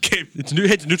neutral site game. It's a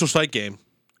neutral site game.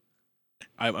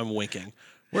 I'm winking.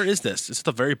 Where is this? It's at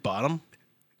the very bottom.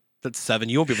 That's 7.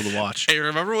 You won't be able to watch. Hey,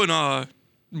 remember when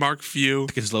Mark Few?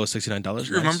 Tickets as low as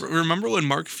 $69. Remember when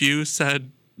Mark Few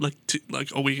said like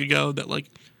a week ago that like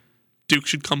Duke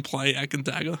should come play at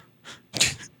Gonzaga?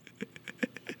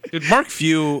 Dude, Mark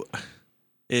Few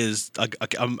is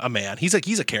a man. He's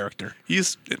a character.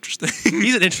 He's interesting.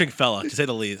 He's an interesting fella, to say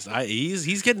the least.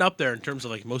 He's getting up there in terms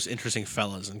of like most interesting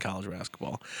fellas in college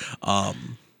basketball.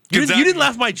 You didn't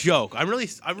laugh at my joke. I'm really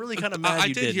kind of mad. I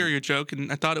did hear your joke,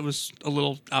 and I thought it was a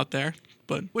little out there.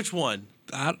 But which one?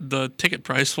 The ticket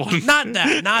price one. Not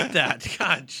that.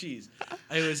 God, jeez.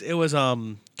 It was. God,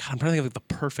 I'm trying to think of like the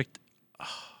perfect.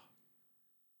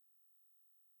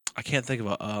 I can't think of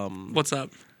a. What's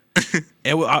up?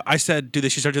 I said, dude, they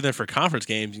should start doing that for conference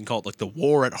games. You can call it like the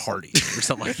War at Hardee's or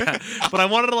something like that. But I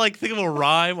wanted to like think of a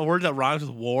word that rhymes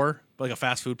with war, but like a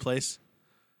fast food place.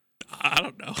 I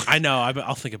don't know. I know.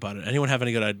 I'll think about it. Anyone have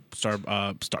any good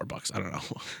Starbucks? I don't know.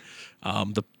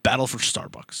 The battle for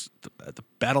Starbucks. The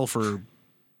battle for.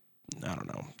 I don't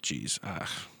know. Jeez.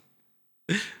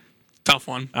 Tough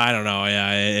one. I don't know.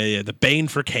 Yeah. The Bane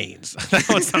for Canes. That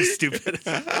one sounds stupid.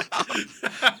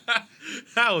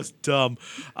 That was dumb.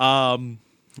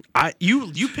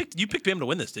 You picked Bam to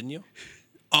win this, didn't you?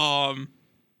 In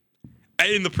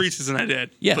the preseason, I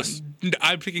did. Yes. But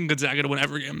I'm picking Gonzaga to win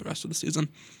every game the rest of the season.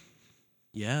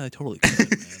 Yeah, they totally could,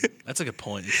 man. That's a good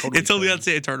point. Until the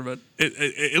NCAA tournament,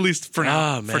 at least for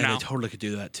now. Oh, man, for now. they totally could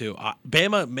do that, too.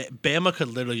 Bama could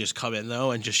literally just come in,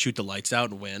 though, and just shoot the lights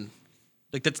out and win.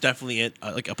 Like, that's definitely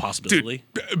like a possibility.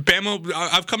 Dude, Bama,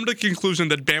 I've come to the conclusion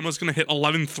that Bama's going to hit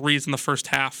 11 threes in the first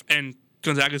half, and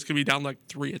Gonzaga's going to be down like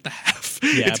 3 at the half.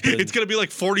 Yeah, it's going to be like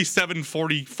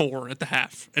 47-44 at the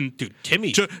half. And dude,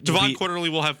 Timmy, Javon Quarterly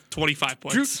will have 25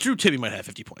 points. Drew Timmy might have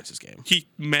 50 points this game. He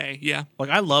may, yeah. Like,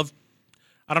 I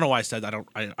don't know why I said I don't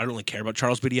really care about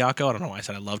Charles Bediako. I don't know why I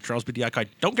said I love Charles Bediako. I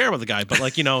don't care about the guy, but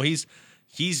like, you know, he's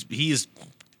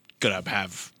gonna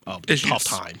have a tough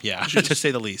time. Yeah, to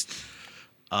say the least.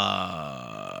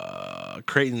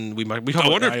 Creighton, I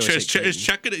wonder if is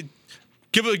Chet gonna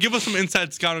give us some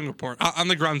inside scouting report on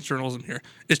the grounds journalism here.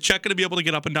 Is Chet gonna be able to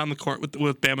get up and down the court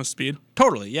with Bama's speed?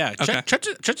 Totally, yeah. Okay.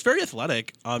 Chet's very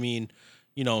athletic. I mean,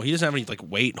 you know, he doesn't have any like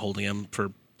weight holding him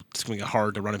for. It's going to get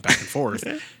hard to run it back and forth,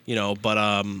 you know. But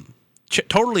Chet.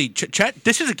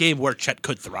 This is a game where Chet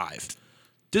could thrive.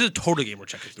 This is a total game where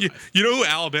Chet could thrive. You know who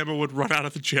Alabama would run out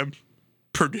of the gym?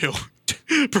 Purdue.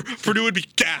 Purdue would be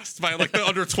gassed by like the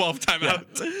under 12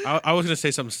 timeout. Yeah. I was going to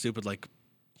say something stupid like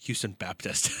Houston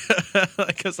Baptist,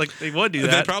 because like they would do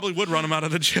that. They probably would run him out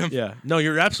of the gym. Yeah. No,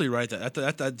 you're absolutely right.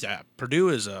 That Purdue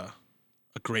is a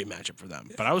great matchup for them.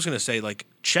 But I was going to say, like,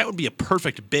 Chet would be a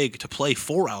perfect big to play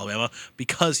for Alabama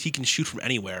because he can shoot from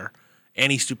anywhere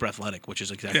and he's super athletic, which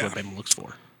is exactly what Bama looks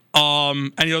for.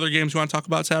 Any other games you want to talk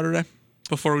about Saturday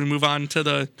before we move on to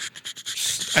the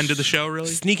end of the show, really?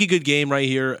 Sneaky good game right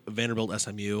here, Vanderbilt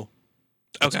SMU.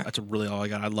 Okay. That's really all I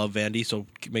got. I love Vandy, so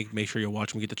make sure you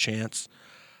watch when you get the chance.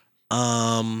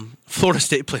 Florida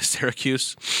State plays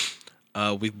Syracuse.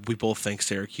 We both think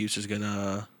Syracuse is going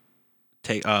to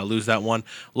lose that one.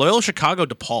 Loyola Chicago,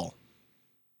 DePaul.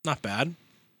 Not bad.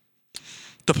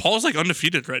 DePaul's like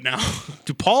undefeated right now.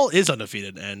 DePaul is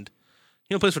undefeated, and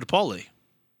you know plays for DePaul Lee.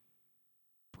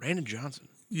 Brandon Johnson.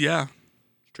 Yeah.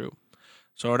 It's true.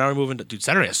 So now we're moving to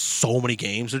Saturday has so many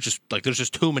games. There's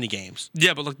just too many games.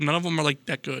 Yeah, but like none of them are like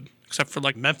that good. Except for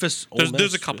like Memphis.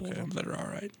 There's a couple of them that are all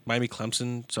right. Miami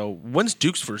Clemson. So when's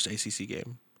Duke's first ACC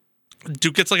game?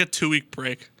 Duke gets like a 2-week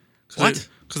break. What?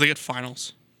 Because they get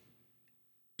finals.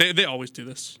 They always do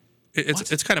this.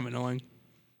 It's kind of annoying.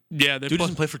 Yeah, Duke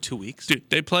doesn't play for 2 weeks. Dude,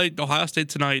 they play Ohio State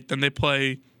tonight. Then they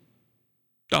play.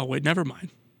 Oh wait, never mind.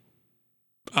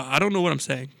 I don't know what I'm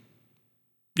saying.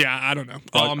 Yeah, I don't know.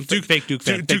 Fake Duke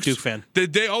fan.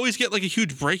 They always get like a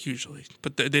huge break usually,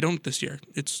 but they don't this year.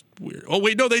 It's weird. Oh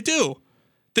wait, no, they do.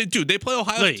 They play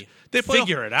Ohio.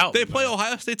 Figure it out. They play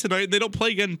Ohio State tonight. And they don't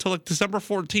play again until like December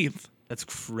 14th. That's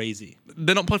crazy.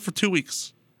 They don't play for 2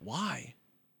 weeks. Why?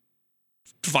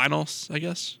 Finals, I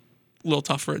guess. A little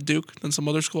tougher at Duke than some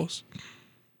other schools.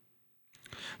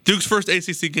 Duke's first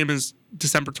ACC game is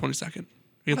December 22nd.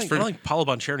 I don't think Paulo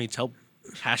Banchero needs help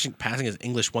passing his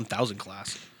English 1000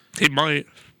 class. He might.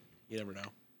 You never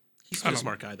know. He's a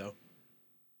smart guy, though.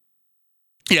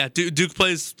 Yeah, Duke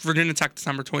plays Virginia Tech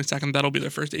December 22nd. That'll be their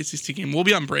first ACC game. We'll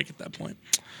be on break at that point.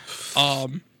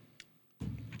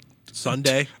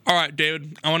 Sunday. All right,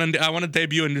 David. I want to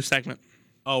debut a new segment.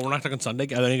 Oh, we're not talking Sunday.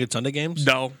 Are there any good Sunday games?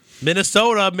 No.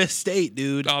 Minnesota, Miss State,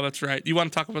 dude. Oh, that's right. You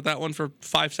want to talk about that one for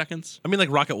 5 seconds? I mean,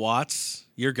 like Rocket Watts,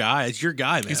 your guy. It's your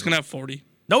guy, man. He's gonna have 40.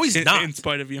 No, he's not. In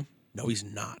spite of you. No, he's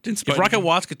not. In spite If of Rocket you.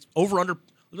 Watts gets over under,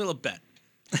 little bet.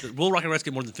 Will Rocket Watts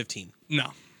get more than 15?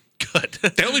 No. Good.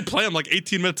 They only play him like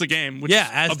 18 minutes a game. Which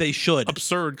Yeah, is as they should.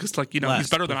 Absurd because, like, he's Less,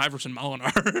 better than Iverson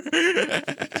Molinar.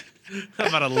 I'm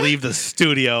about to leave the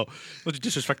studio. Don't you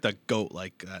disrespect that goat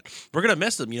like that? We're gonna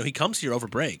miss him. He comes here over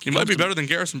break. He might be better than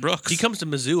Garrison Brooks. He comes to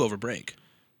Mizzou over break.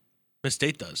 Miss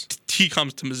State does. He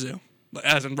comes to Mizzou,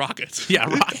 as in Rockets. Yeah,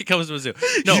 Rocket comes to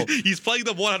Mizzou. No, he's playing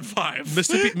them 1-on-5.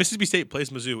 Mississippi State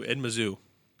plays Mizzou in Mizzou.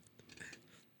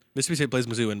 Mississippi State plays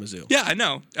Mizzou in Mizzou. Yeah, I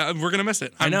know. We're gonna miss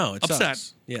it. I know. It upset.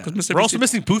 sucks. Yeah, 'Cause Mississippi we're also State-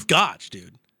 missing Booth Gotch,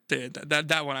 dude. Dude,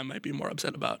 that one I might be more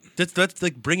upset about. That's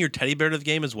like bring your teddy bear to the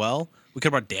game as well. We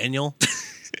could have brought Daniel.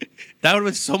 That would have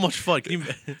been so much fun. Can you,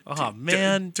 oh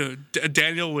man, Dude,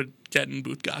 Daniel would get in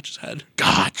Booth Gotch's head.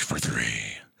 Gotch for 3.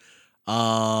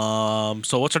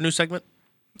 So what's our new segment?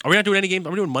 Are we not doing any games?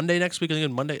 Are we doing Monday next week? Are we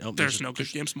doing Monday? Oh, There's no good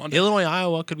games Monday. Illinois,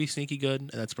 Iowa could be sneaky good,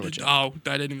 and that's pretty much it. Oh,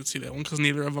 I didn't even see that one because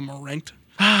neither of them are ranked.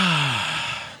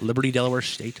 Liberty, Delaware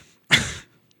State.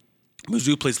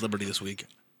 Mizzou plays Liberty this week.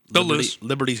 They'll lose.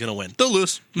 Liberty's gonna win. They'll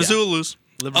lose. Mizzou will lose.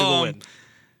 Liberty will win.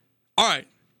 All right.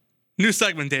 New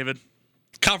segment, David.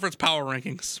 Conference power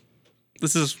rankings.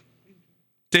 This is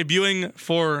debuting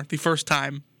for the first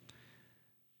time.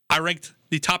 I ranked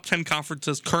the top 10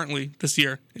 conferences currently this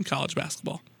year in college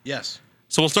basketball. Yes.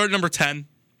 So we'll start at number 10,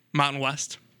 Mountain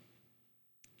West.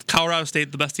 Colorado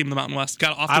State, the best team in the Mountain West.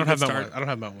 Got off to a good start. I don't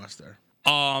have Mountain West there.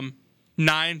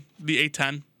 9, the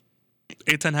A-10.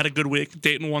 A-10 had a good week.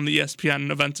 Dayton won the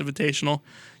ESPN Events Invitational.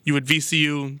 You had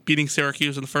VCU beating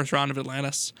Syracuse in the first round of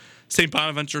Atlantis. St.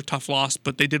 Bonaventure, tough loss,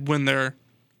 but they did win their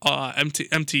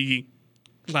MTE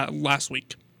last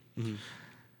week. Mm-hmm.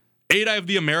 8, I have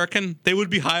the American. They would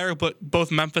be higher, but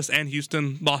both Memphis and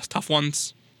Houston lost tough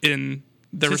ones in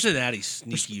their Cincinnati's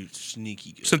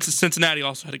sneaky good. Cincinnati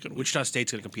also had a good week. Wichita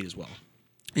State's going to compete as well.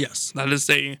 Yes, that is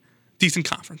a decent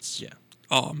conference. Yeah.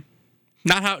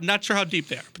 Not sure how deep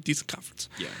they are, but decent conference.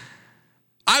 Yeah.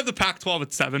 I have the Pac-12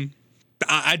 at 7.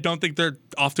 I don't think they're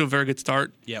off to a very good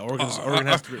start. Yeah, Oregon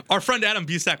has 3. Our friend Adam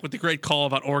Busak with the great call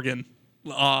about Oregon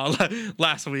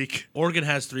last week. Oregon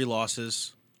has 3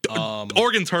 losses.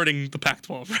 Oregon's hurting the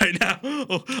Pac-12 right now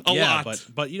a lot.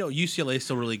 But UCLA is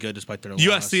still really good despite their loss.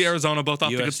 USC, Arizona both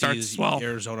off to good starts as well.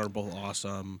 Arizona are both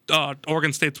awesome.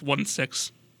 Oregon State's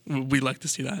 1-6. We like to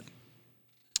see that.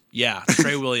 Yeah,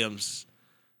 Trey Williams.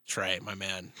 Trey, my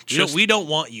man. We don't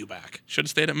want you back. Should have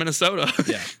stayed at Minnesota.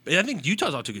 Yeah. I think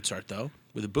Utah's off to a good start, though,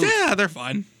 with a boost. Yeah, they're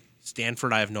fine.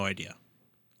 Stanford, I have no idea.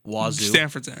 Wazoo.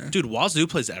 Stanford's in. Dude, Wazoo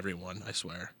plays everyone, I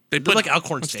swear. They're like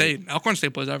Alcorn State. Alcorn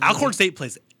State plays everyone. Alcorn State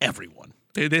plays everyone.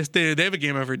 They have a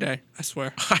game every day, I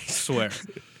swear. I swear.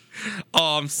 6,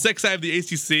 I have the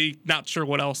ACC. Not sure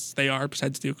what else they are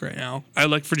besides Duke right now. I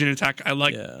like Virginia Tech. I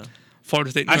like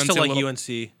Florida State. I still like UNC.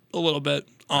 A little bit.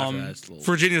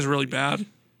 Virginia's really bad.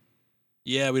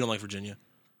 Yeah, we don't like Virginia.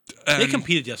 They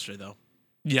competed yesterday, though.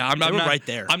 Yeah, I'm not right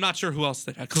there. I'm not sure who else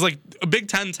they had because Big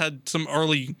Ten's had some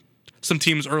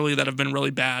teams early that have been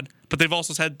really bad, but they've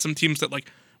also had some teams that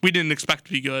we didn't expect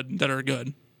to be good that are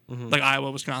good, like Iowa,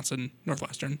 Wisconsin,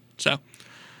 Northwestern. So,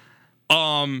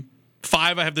 5,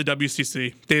 I have the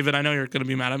WCC. David, I know you're going to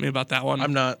be mad at me about that one.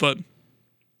 I'm not. But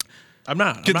I'm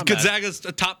not. Gonzaga's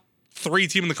a top 3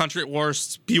 team in the country at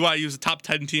worst. BYU's a top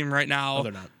 10 team right now. No,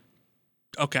 they're not.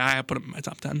 Okay, I put them in my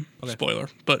top 10. Okay. Spoiler.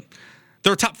 But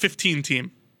they're a top 15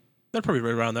 team. They're probably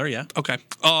right around there, yeah. Okay.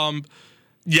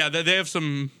 Yeah, they have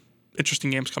some interesting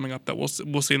games coming up that we'll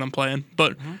see them playing.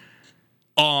 But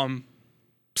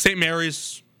St.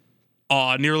 Mary's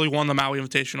nearly won the Maui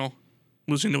Invitational,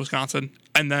 losing to Wisconsin.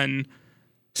 And then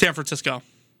San Francisco,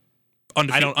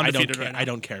 undefeated right now. I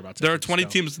don't care about San There are Francisco. 20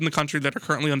 teams in the country that are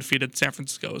currently undefeated. San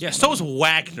Francisco is Yeah, one so of is them.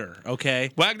 Wagner, okay?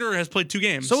 Wagner has played 2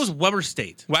 games. So is Weber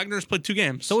State. Wagner has played 2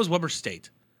 games. So is Weber State.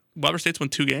 Weber State's won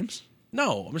 2 games?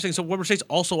 No, I'm just saying, so Weber State's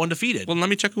also undefeated. Well, let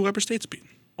me check who Weber State's beat.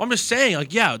 Well, I'm just saying, don't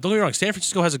get me wrong, San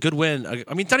Francisco has a good win. I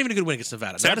mean, it's not even a good win against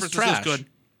Nevada. San Nevada's Francisco's trash. good.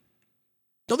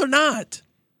 No, they're not.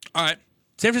 All right.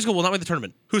 San Francisco will not make the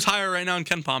tournament. Who's higher right now in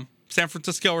Ken Palm? San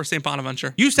Francisco or St.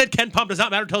 Bonaventure? You said Ken Palm does not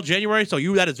matter until January, so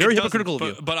that is very hypocritical of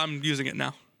you. But I'm using it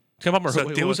now. Ken Palm or So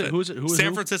who deal is with it? Who is it? Who is San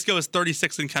who? Francisco is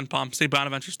 36 in Ken Palm. St.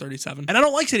 Bonaventure's 37. And I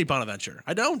don't like St. Bonaventure.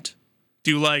 I don't. Do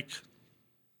you like?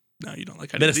 No, you don't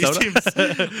like any of these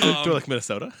Minnesota? teams. Do I like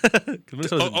Minnesota?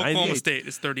 Minnesota's at Oklahoma 98. State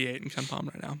is 38 in Ken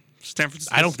Palm right now. San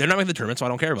Francisco. They're not making the tournament, so I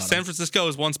don't care about San them. Francisco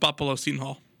is one spot below Seton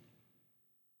Hall.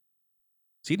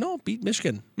 See, no, beat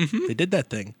Michigan. Mm-hmm. They did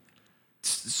that thing.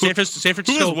 San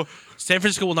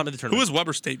Francisco will not make the tournament. Who is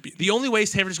Weber State beat? The only way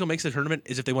San Francisco makes the tournament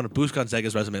is if they want to boost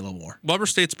Gonzaga's resume a little more. Weber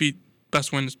State's beat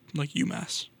best wins like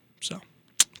UMass. So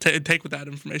take with that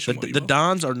information. what you The will.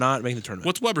 Dons are not making the tournament.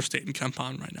 What's Weber State in Ken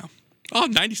Palm right now? Oh,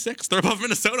 96. They're above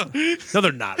Minnesota. No,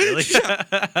 they're not really.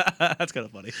 That's kind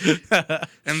of funny.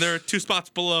 And they're 2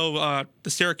 spots below the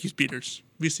Syracuse beaters,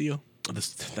 VCU.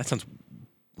 That sounds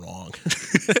wrong.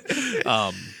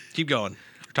 Keep going.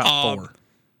 Top 4.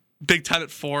 Big 10 at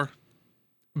 4.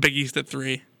 Big East at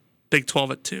 3. Big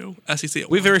 12 at 2. SEC at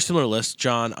 1. We have very similar lists,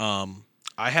 John.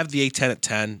 I have the A-10 at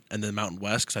 10 and then the Mountain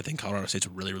West because I think Colorado State's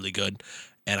really, really good.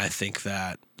 And I think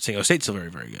that San Diego State's still very,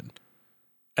 very good.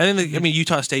 And then,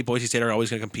 Utah State, Boise State are always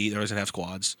going to compete. They're always going to have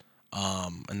squads.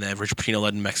 And they have Richard Pitino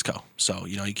led in Mexico. So,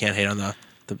 you can't hate on the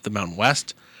Mountain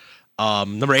West.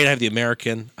 Number 8, I have the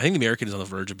American. I think the American is on the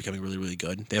verge of becoming really, really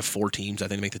good. They have 4 teams, I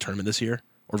think, to make the tournament this year,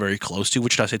 or very close to.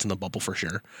 Wichita State's in the bubble for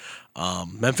sure.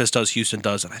 Memphis does, Houston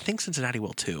does, and I think Cincinnati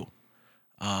will too.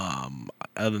 Other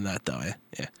than that, though,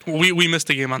 yeah. We missed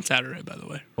a game on Saturday, by the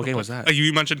way. What game was that?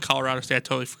 You mentioned Colorado State. I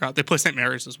totally forgot. They play St.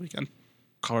 Mary's this weekend.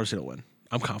 Colorado State will win.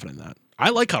 I'm confident in that. I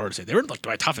like Colorado State. They were like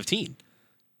my top 15.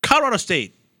 Colorado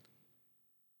State.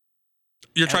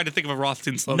 You're trying to think of a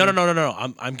Rothstein slogan. No.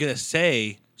 I'm gonna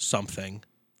say something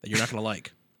that you're not gonna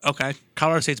like. Okay.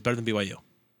 Colorado State's better than BYU.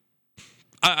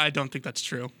 I don't think that's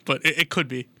true, but it could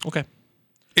be. Okay.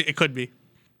 It could be.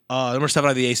 Number 7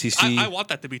 out of the ACC. I want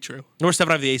that to be true. Number 7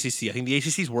 out of the ACC. I think the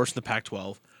ACC is worse than the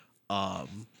Pac-12.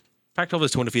 Pac-12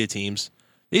 has 2 undefeated teams.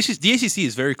 The ACC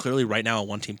is very clearly right now a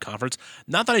one-team conference.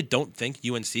 Not that I don't think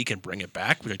UNC can bring it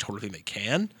back, which I totally think they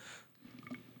can.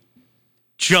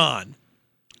 John.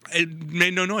 It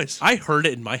made no noise. I heard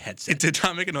it in my headset. It did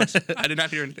not make a noise. I did not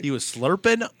hear anything. He was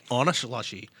slurping on a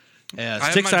slushy. 6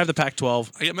 out of the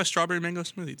Pac-12. I get my strawberry mango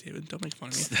smoothie, David. Don't make fun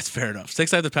of me. That's fair enough.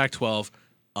 6 out of the Pac-12.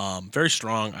 Very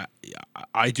strong.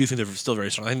 I do think they're still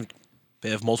very strong. I think they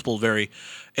have multiple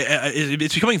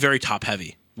it's becoming very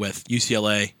top-heavy with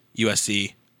UCLA,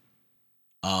 USC,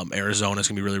 Arizona's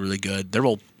going to be really, really good. They're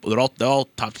all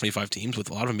top 25 teams, with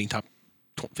a lot of them being top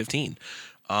 15.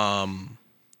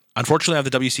 Unfortunately, I have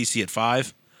the WCC at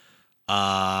 5.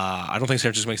 I don't think San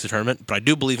Francisco makes the tournament, but I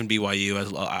do believe in BYU,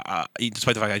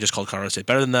 despite the fact I just called Colorado State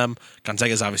better than them.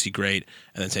 Gonzaga is obviously great,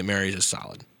 and then St. Mary's is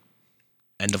solid.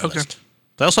 End of list.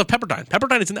 They also have Pepperdine.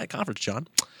 Pepperdine is in that conference, John.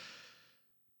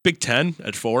 Big 10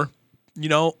 at 4.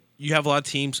 You have a lot of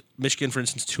teams. Michigan, for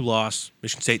instance, 2-loss.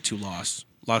 Michigan State, 2-loss.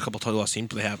 A couple of 2-loss teams,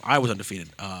 but they have Iowa's undefeated.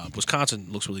 Wisconsin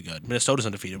looks really good. Minnesota's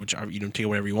undefeated, which you can take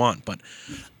whatever you want. But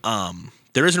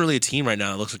there isn't really a team right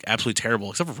now that looks like absolutely terrible,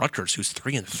 except for Rutgers, who's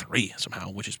 3-3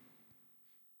 somehow, which is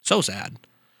so sad.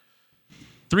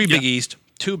 3 Big East,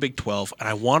 2 Big 12, and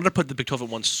I wanted to put the Big 12 at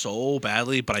 1 so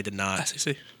badly, but I did not.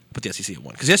 SEC. Put the SEC at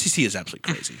 1 because the SEC is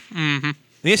absolutely crazy. Mm-hmm.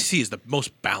 The SEC is the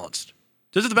most balanced.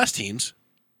 Those are the best teams,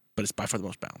 but it's by far the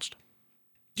most balanced.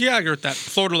 Yeah, I agree with that.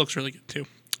 Florida looks really good too.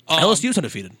 LSU's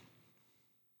undefeated.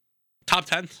 Top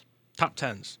 10s. Top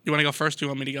 10s. You want to go first? Do you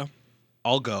want me to go?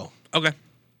 I'll go. Okay.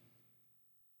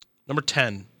 Number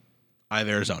 10, I have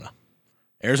Arizona.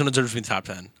 Arizona deserves to be in the top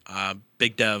 10.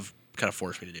 Big Dev kind of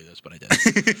forced me to do this, but I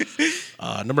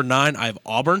did. Number 9, I have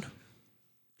Auburn.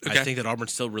 Okay. I think that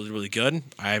Auburn's still really, really good.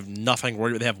 I have nothing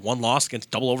worried about. They have 1 loss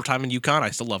against double overtime in UConn.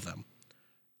 I still love them.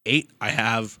 8, I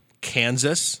have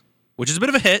Kansas, which is a bit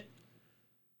of a hit.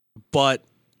 But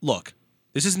look,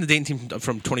 this isn't the Dayton team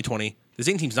from 2020. This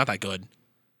Dayton team's not that good.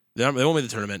 They won't make the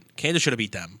tournament. Kansas should have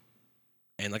beat them.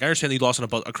 And I understand they lost on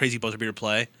a crazy buzzer beater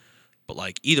play, but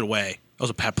either way, that was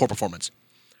a poor performance.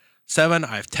 7,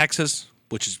 I have Texas,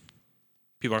 which is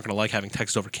people aren't going to like having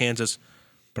Texas over Kansas,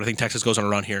 but I think Texas goes on a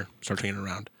run here, start turning it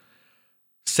around.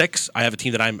 6, I have a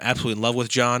team that I'm absolutely in love with,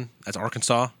 John. That's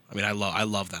Arkansas. I mean, I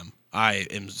love them. I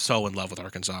am so in love with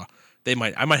Arkansas. I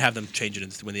might have them change it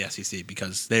to win the SEC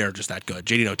because they are just that good.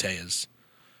 JD Notte is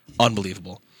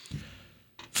unbelievable.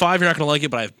 5, you're not going to like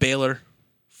it, but I have Baylor.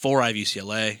 4, I have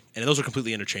UCLA, and those are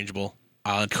completely interchangeable.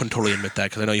 I couldn't totally admit that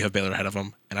because I know you have Baylor ahead of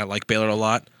them, and I like Baylor a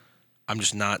lot. I'm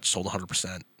just not sold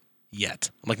 100% yet.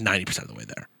 I'm 90% of the way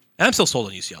there. And I'm still sold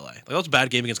on UCLA. That was a bad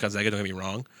game against Gonzaga, don't get me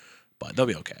wrong, but they'll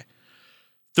be okay.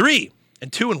 3,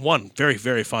 And 2-1, very,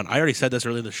 very fun. I already said this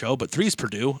earlier in the show, but 3 is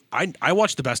Purdue. I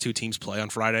watched the best 2 teams play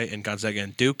on Friday in Gonzaga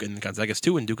and Duke, and Gonzaga's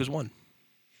 2 and Duke is 1.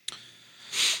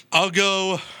 I'll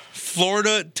go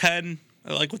Florida at 10.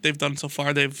 I like what they've done so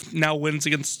far. They've now wins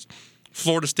against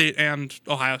Florida State and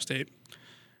Ohio State.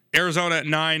 Arizona at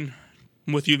 9.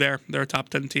 I'm with you there. They're a top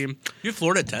 10 team. You have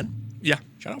Florida at 10? Yeah.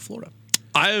 Shout out Florida.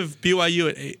 I have BYU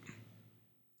at 8.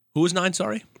 Who was 9,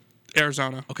 sorry?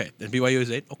 Arizona. Okay, then BYU is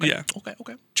 8? Okay. Yeah.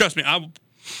 Okay. Trust me, I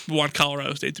want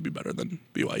Colorado State to be better than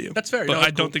BYU. That's fair. But No, I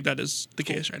cool. don't think that is the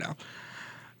case right now.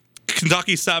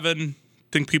 Kentucky 7.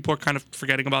 Think people are kind of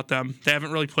forgetting about them. They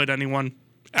haven't really played anyone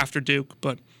after Duke,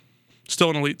 but still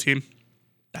an elite team.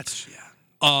 That's,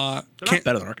 yeah. They're not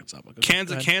better than Arkansas. But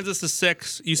Kansas is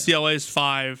 6. UCLA is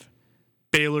 5.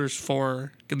 Baylor's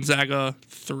 4. Gonzaga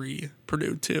 3.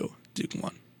 Purdue 2. Duke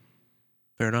 1.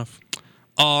 Fair enough.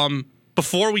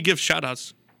 Before we give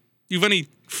shout-outs, you have any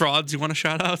frauds you want to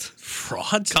shout out?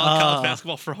 Frauds? College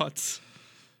basketball frauds.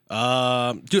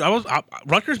 Dude,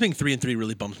 Rutgers being 3-3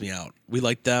 really bums me out. We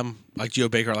like them, like Geo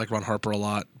Baker, I like Ron Harper a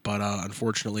lot, but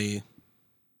unfortunately,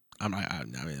 I mean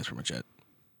that's pretty much it.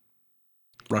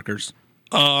 Rutgers.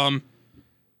 Boss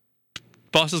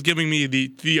is giving me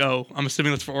the O. I'm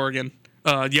assuming that's for Oregon.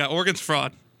 Yeah, Oregon's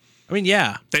fraud. I mean,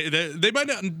 yeah, they might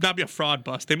not be a fraud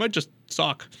bust. They might just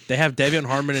suck. they have Davion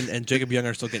Harmon and Jacob Young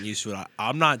are still getting used to it.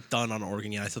 I'm not done on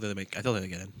Oregon yet. I still think they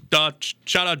get in.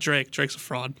 Shout out Drake. Drake's a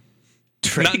fraud.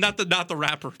 Drake. Not the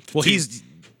rapper. Well, he's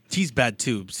bad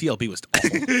too. CLB was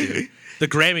awful, dude. The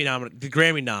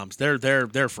Grammy noms,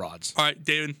 they're frauds. All right,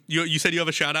 David, you said you have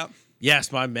a shout out?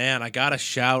 Yes, my man. I got to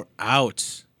shout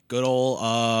out good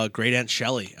old Great Aunt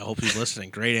Shelly. I hope he's listening.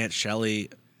 Great Aunt Shelly.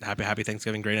 Happy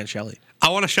Thanksgiving, Great Aunt Shelly. I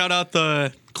want to shout out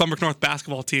the Columbus North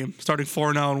basketball team, starting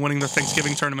 4-0 and winning their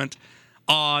Thanksgiving tournament.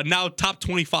 Now top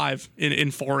 25 in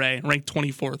 4A, ranked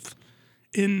 24th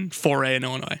in 4A in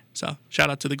Illinois. So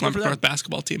shout out to the Columbus North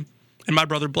basketball team and my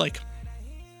brother Blake.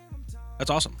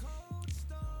 That's awesome.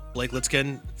 Blake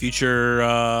Litzkin, future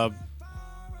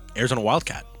Arizona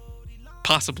Wildcat.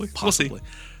 Possibly. We'll see.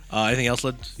 Anything else,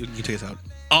 Lid? You can take us out.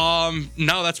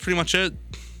 No, that's pretty much it.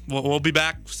 We'll be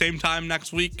back same time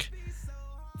next week.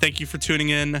 Thank you for tuning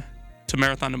in to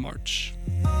Marathon to March.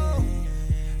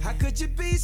 How could you be